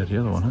here that had the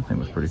other one. I think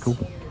was pretty cool.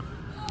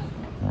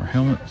 More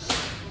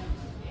helmets.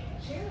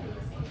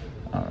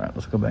 Alright,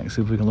 let's go back and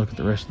see if we can look at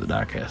the rest of the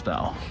die-cast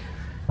aisle.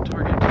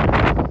 Target.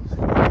 Let's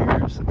see what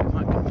here so we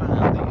might can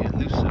find the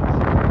elusive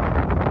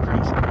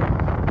crimson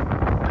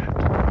bat.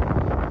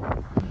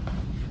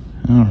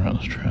 Alright,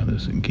 let's try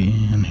this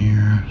again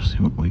here. See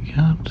what we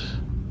got.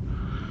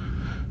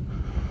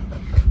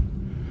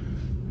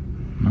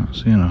 Not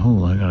seeing a whole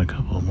lot. I got a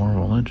couple of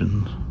Marvel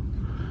Legends.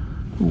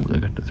 Ooh, they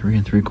got the 3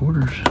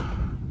 3/4.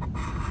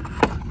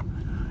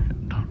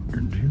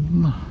 Dr.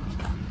 Doom.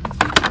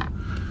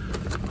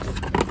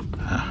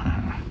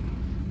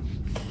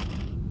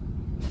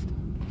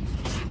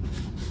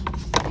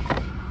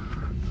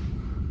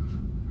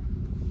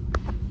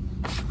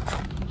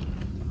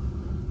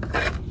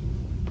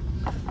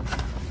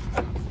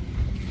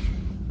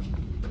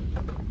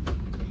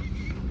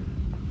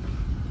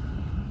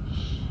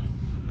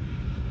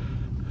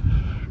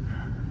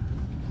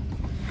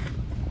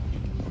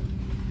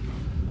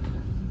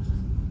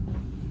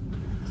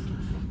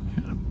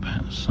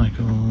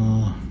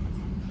 Cycle.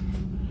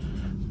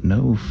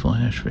 No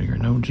Flash figure,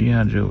 no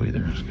G.I. Joe either.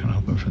 Just kind of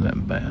hoping for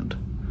that bat.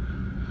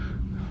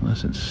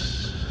 Unless it's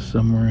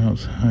somewhere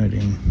else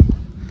hiding.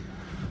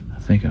 I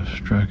think I've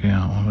struck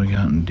out. What have we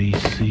got in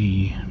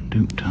DC?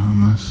 Duke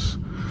Thomas.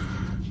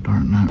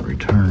 Dark Knight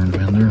Returns,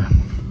 man. They're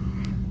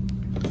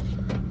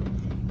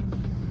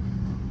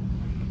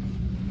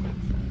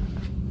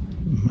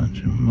a bunch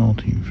of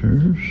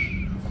multiverse.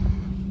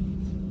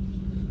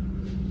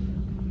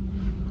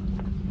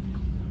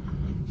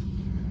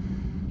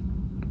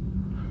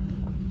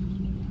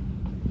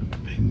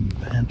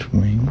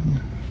 Batwing.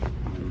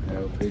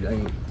 If it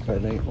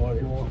ain't what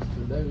he wants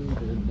to do, then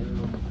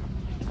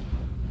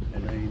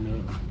it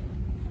ain't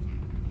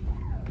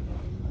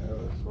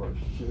that's what it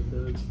should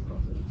do. It's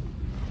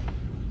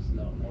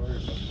not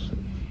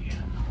working.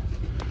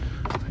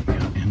 We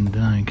got in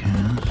die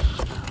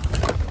cast.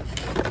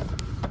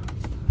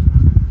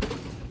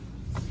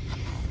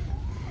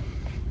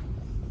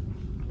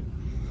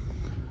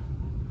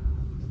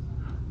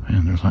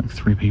 Man, there's like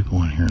 3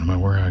 people in here. No matter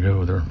where I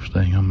go, they're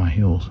staying on my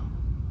heels.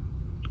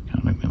 Kind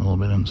of make me a little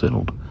bit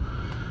unsettled.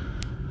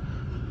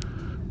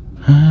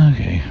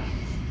 Okay.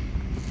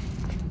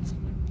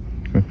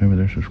 Maybe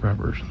they're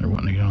subscribers. They're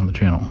wanting to get on the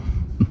channel.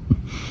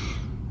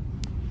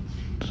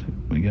 Let's see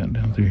what we got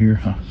down through here.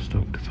 I'm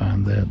stoked to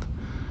find that.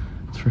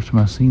 It's the first time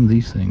I've seen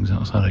these things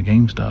outside of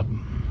GameStop.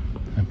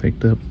 I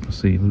picked up, let's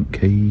see, Luke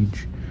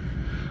Cage,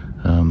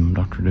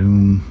 Dr.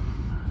 Doom,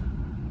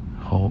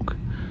 Hulk.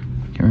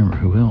 Can't remember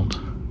who else.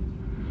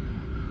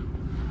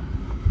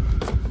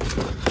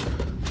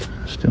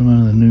 Still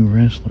none of the new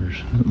wrestlers.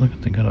 Look,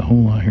 they got a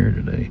whole lot here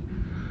today.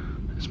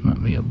 This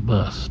might be a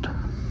bust.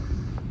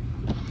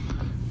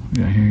 We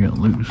got here, you got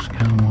Luke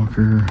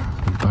Skywalker,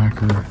 the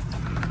biker.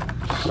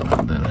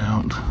 Slide that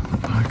out. The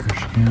biker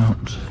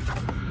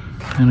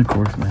scout. And of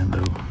course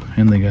Mando.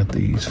 And they got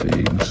these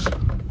figs.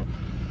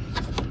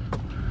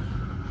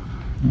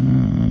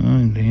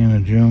 Indiana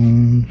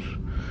Jones.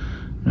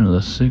 None of the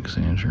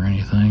 6-inch or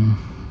anything.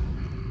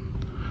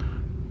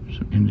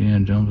 Some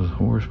Indiana Jones with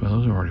horse, but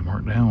those are already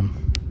marked down.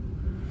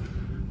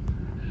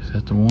 Is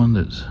that the one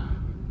that's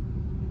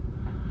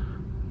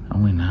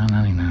only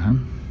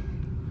 $9.99?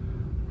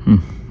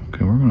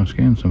 Okay, we're going to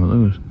scan some of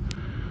those.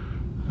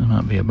 There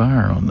might be a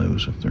buyer on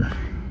those if they're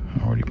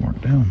already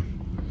marked down.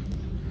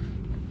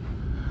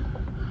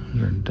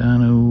 Those are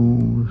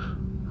dinos.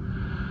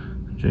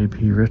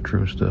 JP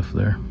Retro stuff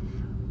there.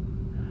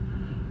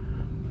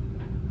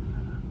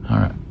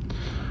 Alright,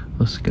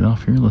 let's get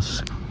off here.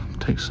 Let's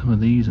take some of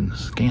these and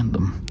scan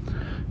them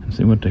and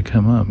see what they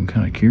come up. I'm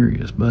kind of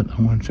curious, but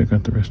I want to check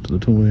out the rest of the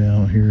toy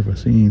out here. If I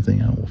see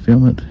anything, I will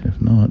film it. If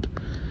not,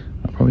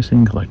 I'll probably see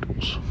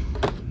collectibles.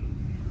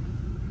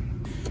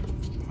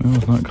 Well,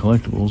 it's not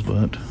collectibles,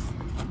 but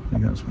we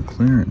got some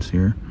clearance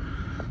here.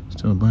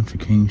 Still a bunch of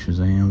King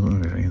Shazams. I don't know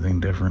if there's anything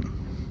different.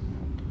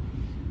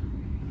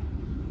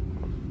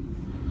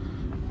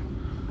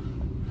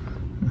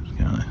 Just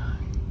kind of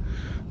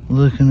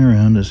looking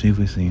around to see if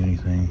we see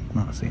anything.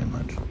 Not seeing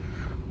much.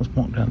 Let's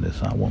walk down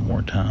this aisle one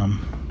more time.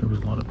 There was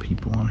a lot of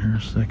people on here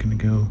a second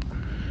ago.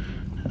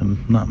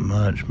 Not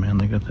much, man.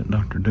 They got that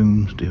Dr.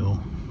 Doom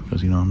still.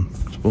 Because, you know,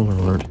 spoiler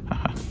alert.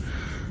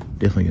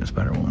 Definitely get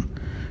Spider-Man.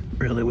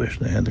 Really wish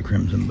they had the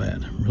Crimson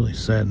Bat. I'm really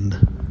saddened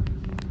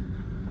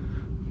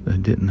they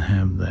didn't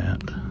have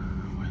that.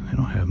 They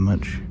don't have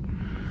much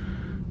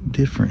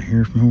different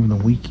here from over the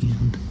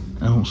weekend.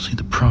 I don't see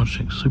the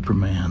Project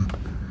Superman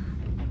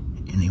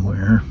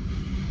anywhere.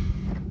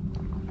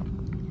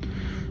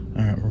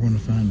 Alright, we're going to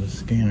find a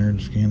scanner to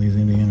scan these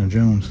Indiana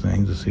Jones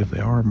things to see if they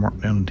are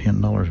marked down to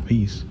 $10 a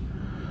piece.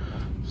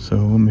 So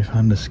let me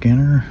find the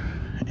scanner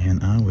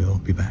and I will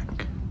be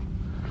back.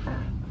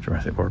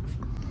 Jurassic Park.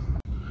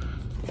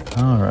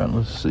 Alright,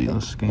 let's see.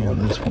 Let's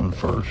scan this one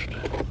first.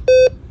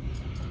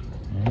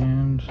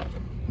 And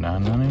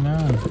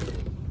 $9.99.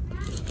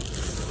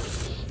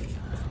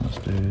 Let's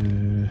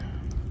do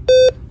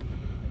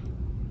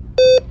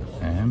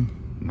and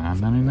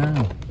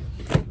 $9.99.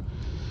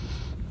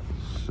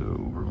 So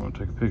we're going to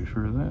take a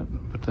picture of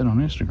that, put that on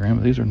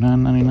Instagram. These are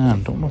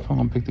 $9.99. Don't know if I'm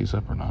going to pick these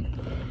up or not,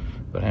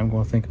 but I am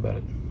going to think about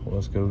it. Well,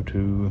 let's go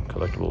to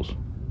collectibles.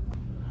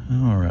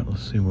 All right,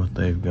 let's see what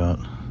they've got.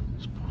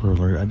 Spoiler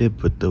alert, I did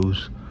put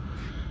those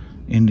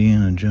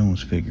Indiana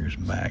Jones figures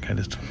back. I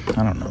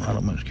don't know. I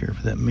don't much care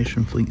for that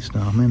Mission Fleet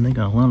style. Man, they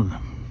got a lot of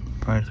them.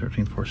 Friday the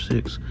 13th Part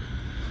 6.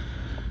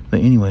 But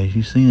anyways,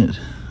 you've seen it.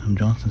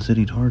 Johnson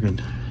City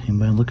Target.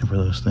 Anybody looking for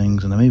those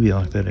things? And they may be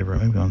like that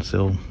everywhere. Maybe on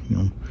sale, you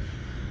know,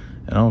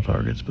 at all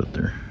Targets, but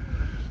they're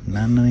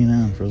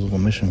 $9.99 for those little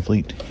Mission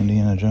Fleet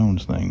Indiana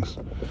Jones things.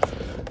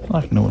 I'd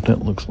like to know what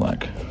that looks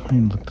like. I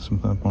need to look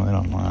something up on that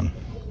online.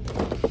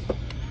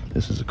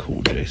 This is a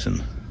cool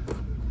Jason.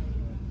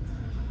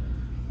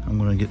 I'm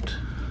gonna get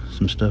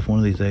some stuff one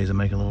of these days and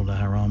make a little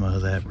diorama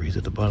of that where he's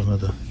at the bottom of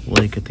the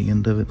lake at the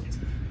end of it.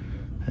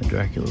 That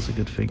Dracula's a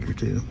good figure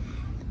too.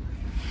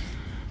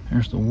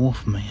 There's the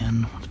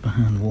Wolfman. What's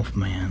behind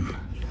Wolfman?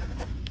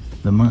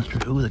 The monster.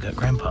 Ooh, they got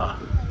Grandpa.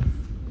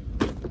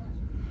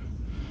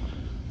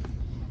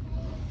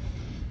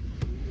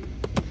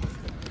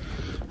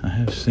 I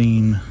have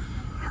seen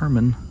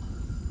Herman.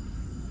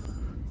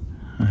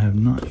 I have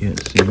not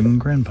yet seen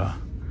Grandpa.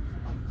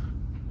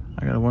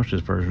 I gotta watch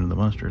this version of the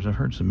Monsters. I've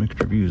heard some mixed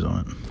reviews on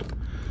it.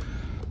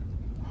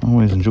 I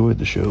always enjoyed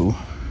the show,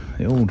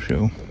 the old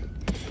show.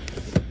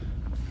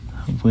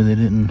 Hopefully they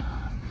didn't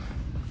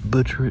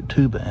butcher it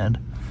too bad.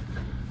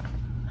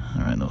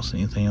 Alright, don't see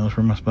anything else.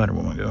 Where my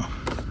Spider-Woman go?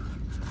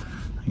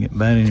 I get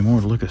bad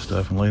anymore to look at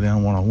stuff and lay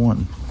down what I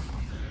want.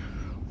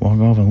 Walk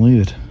off and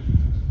leave it.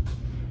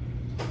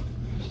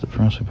 It's the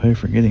price we pay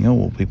for getting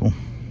old, people.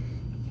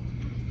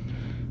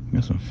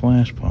 Got some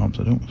flash pops.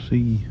 I don't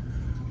see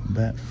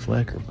Bat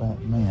Fleck or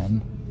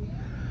Batman.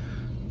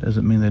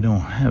 Doesn't mean they don't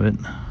have it,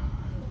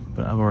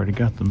 but I've already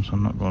got them, so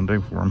I'm not going to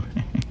dig for them.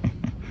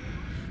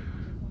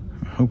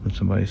 I'm hoping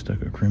somebody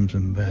stuck a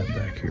Crimson Bat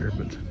back here,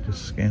 but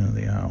just scanning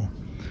the aisle.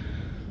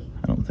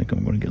 I don't think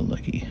I'm going to get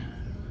lucky.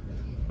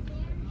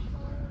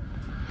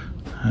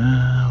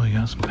 We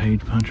got some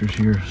page punchers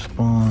here.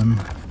 Spawn,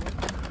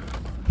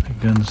 the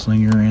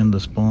Gunslinger, and the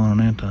Spawn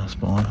and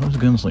Anti-Spawn. Who's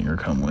Gunslinger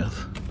come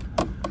with?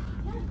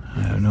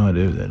 I have no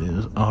idea who that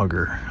is.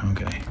 Augur.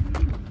 Okay.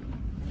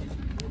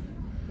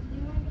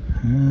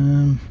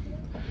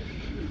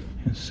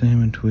 Got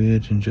Sam and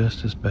Twitch,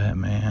 Injustice,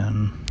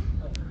 Batman.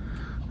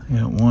 I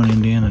got one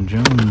Indiana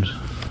Jones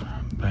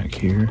back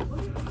here.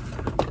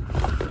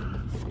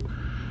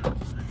 I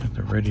got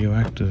the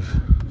radioactive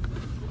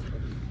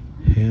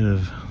head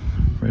of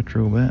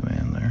retro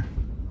Batman there.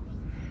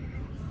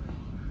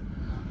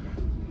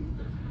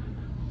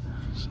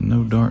 It's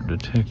No Dark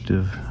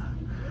Detective.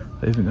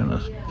 They even got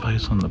a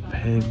place on the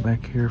peg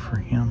back here for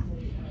him.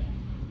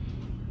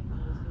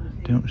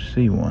 Don't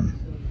see one.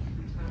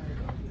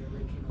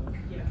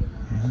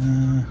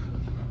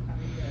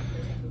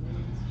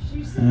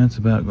 That's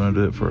about going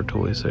to do it for our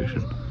toy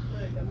section.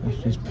 Let's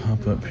just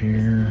pop up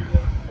here.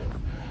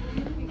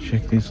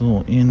 Check these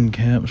little end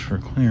caps for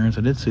clearance.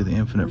 I did see the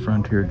Infinite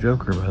Frontier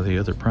Joker by the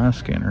other price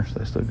scanner, so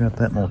they still got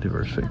that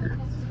multiverse figure.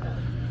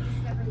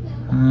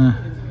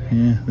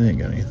 Yeah, they ain't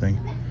got anything.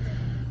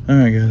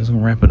 Alright guys, I'm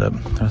gonna wrap it up.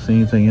 If I see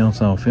anything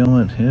else, I'll film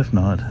it. If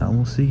not, I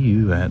will see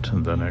you at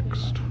the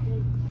next.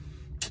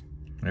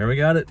 There we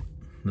got it.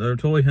 Another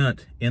toy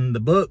hunt in the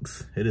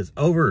books. It is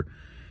over.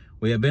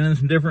 We have been in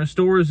some different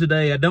stores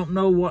today. I don't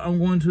know what I'm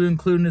going to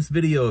include in this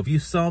video. If you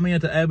saw me at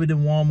the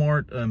Abingdon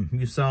Walmart,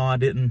 you saw I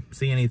didn't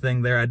see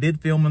anything there. I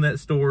did film in that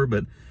store,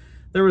 but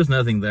there was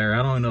nothing there. I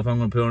don't even know if I'm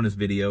going to put on this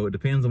video. It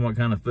depends on what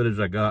kind of footage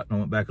I got. I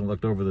went back and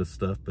looked over this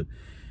stuff, but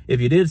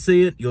if you did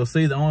see it, you'll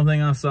see the only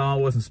thing I saw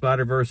was some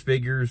Spider-Verse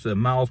figures,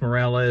 Miles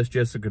Morales,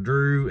 Jessica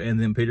Drew, and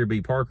then Peter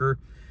B. Parker.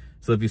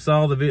 So if you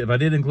saw the video, if I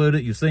did include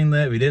it, you've seen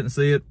that. If you didn't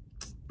see it,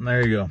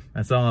 there you go.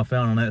 That's all I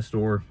found in that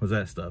store was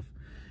that stuff.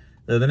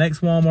 The next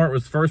Walmart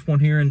was the first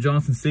one here in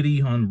Johnson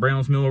City on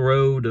Browns Mill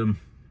Road.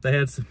 They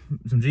had some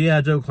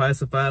G.I. Joe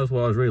classifieds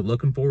what I was really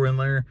looking for in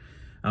there.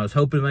 I was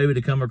hoping maybe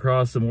to come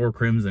across some more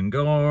Crimson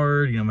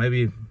Guard. You know,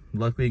 maybe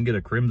luckily you can get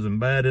a Crimson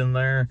Bat in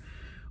there.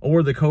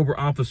 Or the Cobra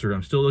Officer.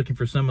 I'm still looking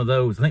for some of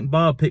those. I think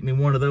Bob picked me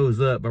one of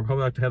those up. I'd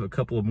probably like to have a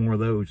couple of more of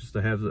those just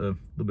to have a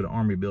little bit of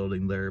army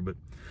building there. But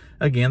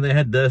again, they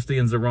had Dusty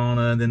and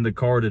Zorana and then the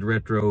carded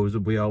retros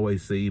that we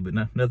always see, but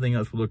nothing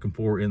else we're looking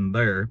for in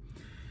there.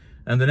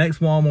 And the next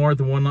Walmart,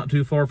 the one not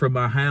too far from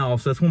my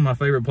house, that's one of my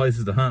favorite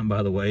places to hunt,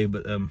 by the way,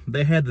 but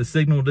they had the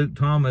Signal Duke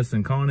Thomas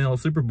and Connell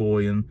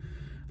Superboy, and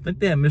I think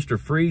they had Mr.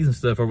 Freeze and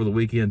stuff over the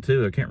weekend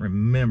too. I can't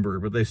remember,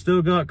 but they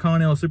still got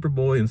Connell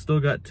Superboy and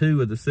still got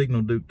 2 of the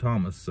Signal Duke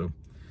Thomas. So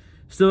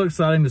still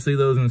exciting to see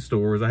those in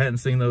stores. I hadn't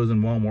seen those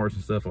in Walmarts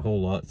and stuff a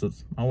whole lot, so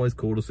it's always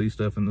cool to see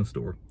stuff in the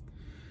store.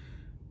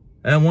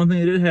 And one thing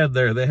they did have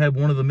there, they had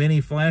one of the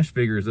mini Flash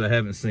figures that I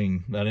haven't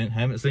seen. I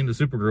haven't seen the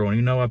Supergirl, and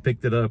you know I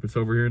picked it up. It's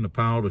over here in the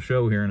pile to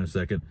show here in a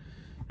second.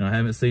 And I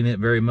haven't seen it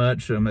very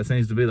much. That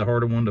seems to be the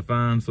harder one to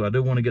find, so I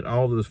do want to get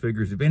all of those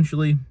figures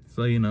eventually.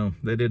 So, you know,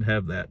 they did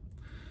have that.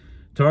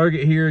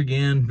 Target here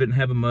again, didn't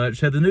have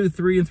much. Had the new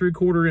 3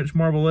 3/4 inch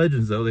Marvel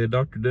Legends though. They had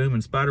Dr. Doom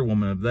and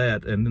Spider-Woman of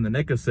that. And then the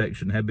NECA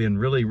section had been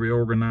really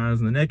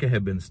reorganized, and the NECA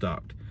had been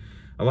stocked.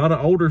 A lot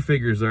of older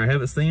figures there I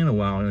haven't seen in a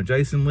while. You know,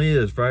 Jason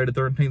Liz, Friday the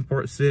 13th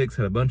Part 6,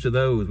 had a bunch of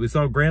those. We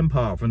saw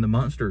Grandpa from the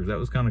Munsters. That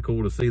was kind of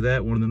cool to see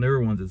that, one of the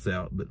newer ones that's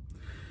out. But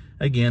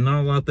again,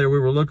 not a lot there we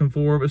were looking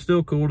for, but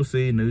still cool to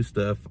see new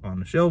stuff on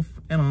the shelf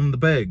and on the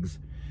pegs.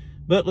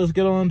 But let's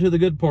get on to the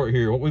good part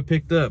here, what we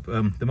picked up.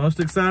 The most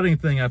exciting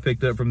thing I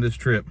picked up from this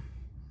trip,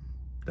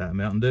 Diet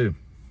Mountain Dew.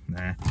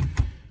 Nah.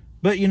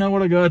 But you know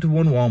what I got to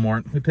one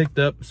Walmart? We picked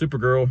up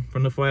Supergirl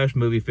from the Flash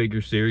movie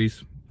figure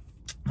series.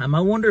 I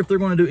wonder if they're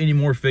going to do any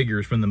more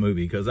figures from the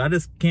movie, because I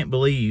just can't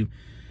believe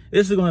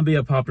this is going to be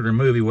a popular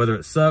movie, whether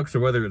it sucks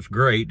or whether it's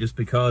great, just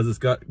because it's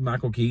got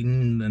Michael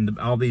Keaton and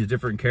all these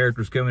different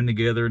characters coming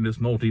together in this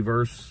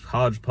multiverse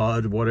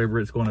hodgepodge of whatever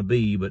it's going to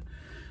be. But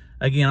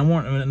again,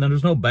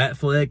 there's no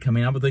Batfleck. I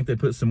mean, I would think they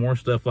put some more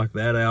stuff like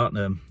that out.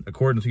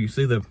 According to, you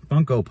see the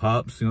Funko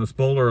Pops, you know,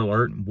 spoiler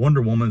alert,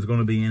 Wonder Woman's going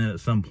to be in it at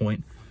some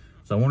point.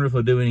 So I wonder if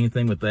they'll do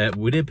anything with that. But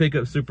we did pick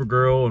up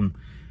Supergirl, and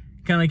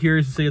kind of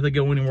curious to see if they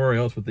go anywhere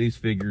else with these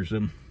figures.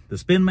 The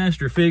Spin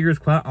Master figures,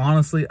 quite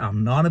honestly,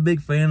 I'm not a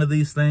big fan of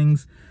these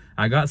things.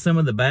 I got some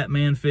of the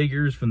Batman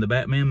figures from the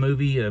Batman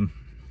movie.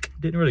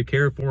 Didn't really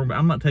care for them, but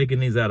I'm not taking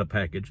these out of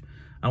package.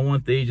 I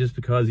want these just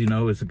because, you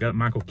know, it's got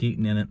Michael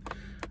Keaton in it.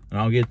 And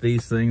I'll get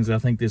these things. I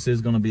think this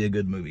is going to be a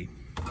good movie.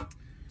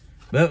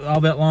 But all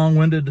that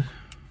long-winded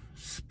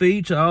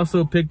speech, I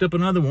also picked up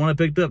another one. I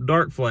picked up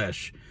Dark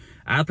Flash.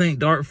 I think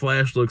Dark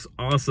Flash looks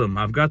awesome.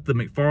 I've got the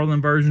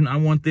McFarlane version. I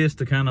want this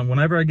to kind of,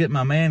 whenever I get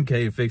my man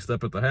cave fixed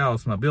up at the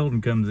house, my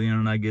building comes in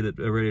and I get it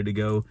ready to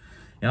go.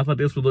 And I thought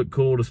this would look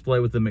cool to display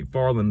with the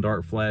McFarlane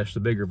Dark Flash, the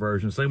bigger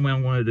version. Same way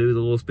I'm going to do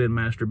the little Spin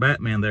Master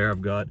Batman there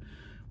I've got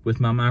with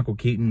my Michael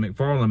Keaton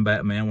McFarlane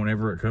Batman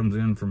whenever it comes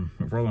in from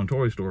McFarlane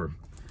Toy Store.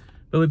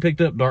 But we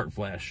picked up Dark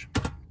Flash.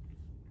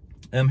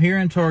 Here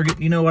in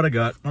Target, you know what I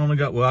got. I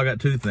got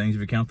 2 things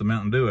if you count the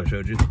Mountain Dew I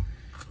showed you.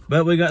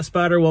 But we got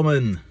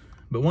Spider-Woman.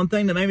 But one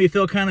thing that made me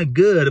feel kind of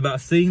good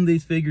about seeing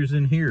these figures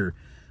in here,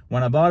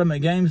 when I bought them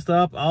at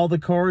GameStop, all the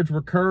cards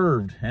were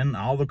curved. And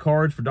all the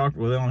cards for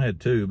well, they only had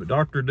 2, but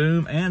Dr.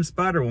 Doom and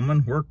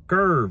Spider-Woman were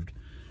curved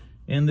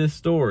in this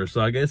store. So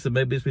I guess it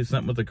may be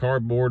something with the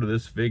cardboard of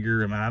this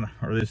figure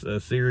or this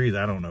series.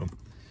 I don't know.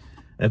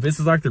 If this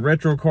is like the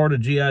retro card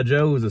of G.I.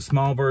 Joe's, a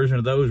small version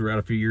of those were out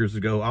a few years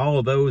ago. All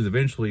of those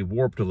eventually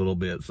warped a little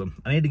bit. So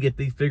I need to get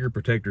these figure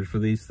protectors for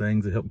these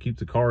things to help keep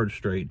the cards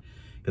straight.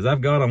 Because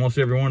I've got almost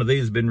every one of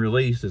these been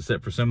released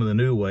except for some of the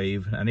new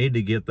wave. I need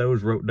to get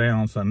those wrote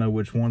down so I know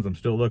which ones I'm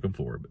still looking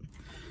for. But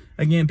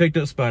again, picked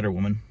up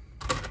Spider-Woman.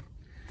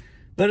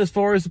 But as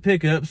far as the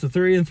pickups, the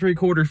 3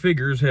 3/4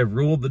 figures have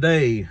ruled the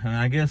day.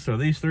 I guess, are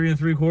these 3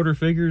 3/4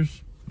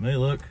 figures? They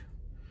look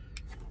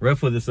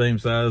roughly the same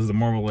size as the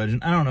Marvel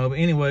Legend. I don't know. But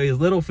anyways,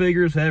 little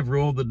figures have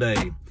ruled the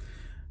day.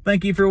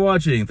 Thank you for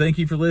watching. Thank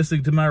you for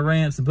listening to my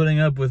rants and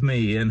putting up with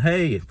me. And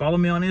hey, follow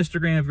me on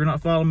Instagram if you're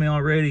not following me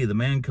already. The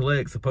Man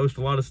Collects. I post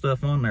a lot of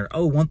stuff on there.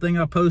 Oh, one thing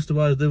I posted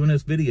while I was doing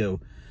this video.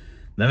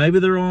 Now, maybe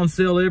they're on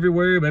sale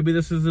everywhere. Maybe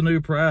this is a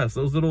new price.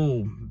 Those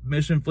little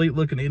Mission Fleet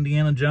looking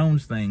Indiana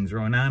Jones things are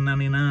on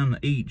 $9.99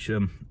 each.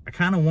 I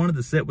kind of wanted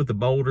the set with the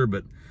boulder,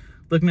 but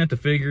looking at the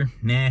figure,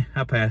 nah,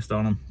 I passed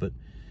on them. But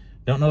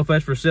don't know if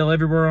that's for sale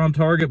everywhere on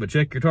Target, but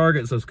check your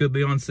Target. So this could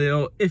be on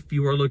sale if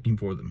you are looking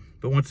for them.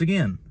 But once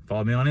again,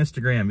 follow me on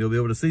Instagram. You'll be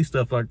able to see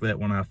stuff like that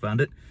when I find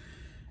it.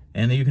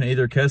 And you can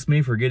either cuss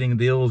me for getting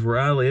deals where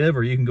I live,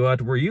 or you can go out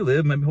to where you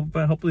live, maybe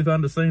hopefully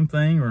find the same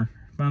thing or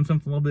find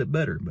something a little bit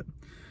better. But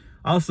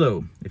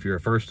also, if you're a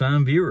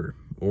first-time viewer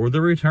or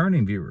the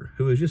returning viewer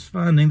who is just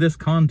finding this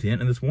content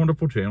and this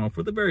wonderful channel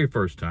for the very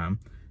first time,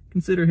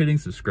 consider hitting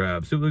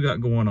subscribe. See what we got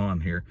going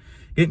on here.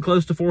 Getting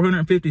close to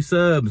 450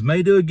 subs.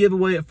 May do a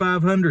giveaway at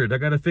 500. I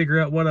got to figure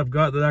out what I've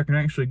got that I can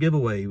actually give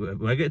away.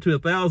 When I get to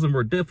 1,000,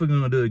 we're definitely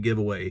going to do a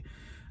giveaway.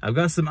 I've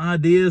got some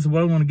ideas of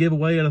what I want to give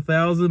away at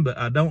 1,000, but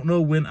I don't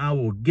know when I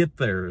will get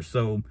there.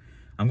 So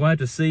I'm going to have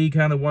to see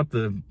kind of what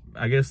the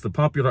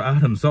popular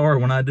items are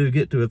when I do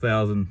get to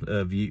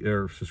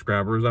 1,000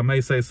 subscribers. I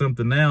may say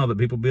something now that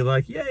people be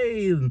like,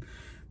 yay, and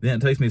then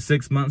it takes me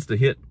 6 months to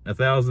hit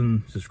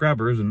 1,000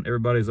 subscribers, and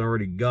everybody's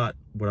already got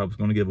what I was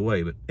going to give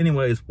away. But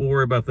anyways, we'll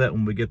worry about that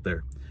when we get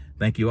there.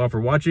 Thank you all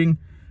for watching.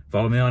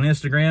 Follow me on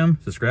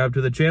Instagram, subscribe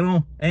to the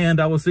channel, and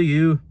I will see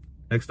you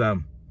next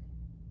time.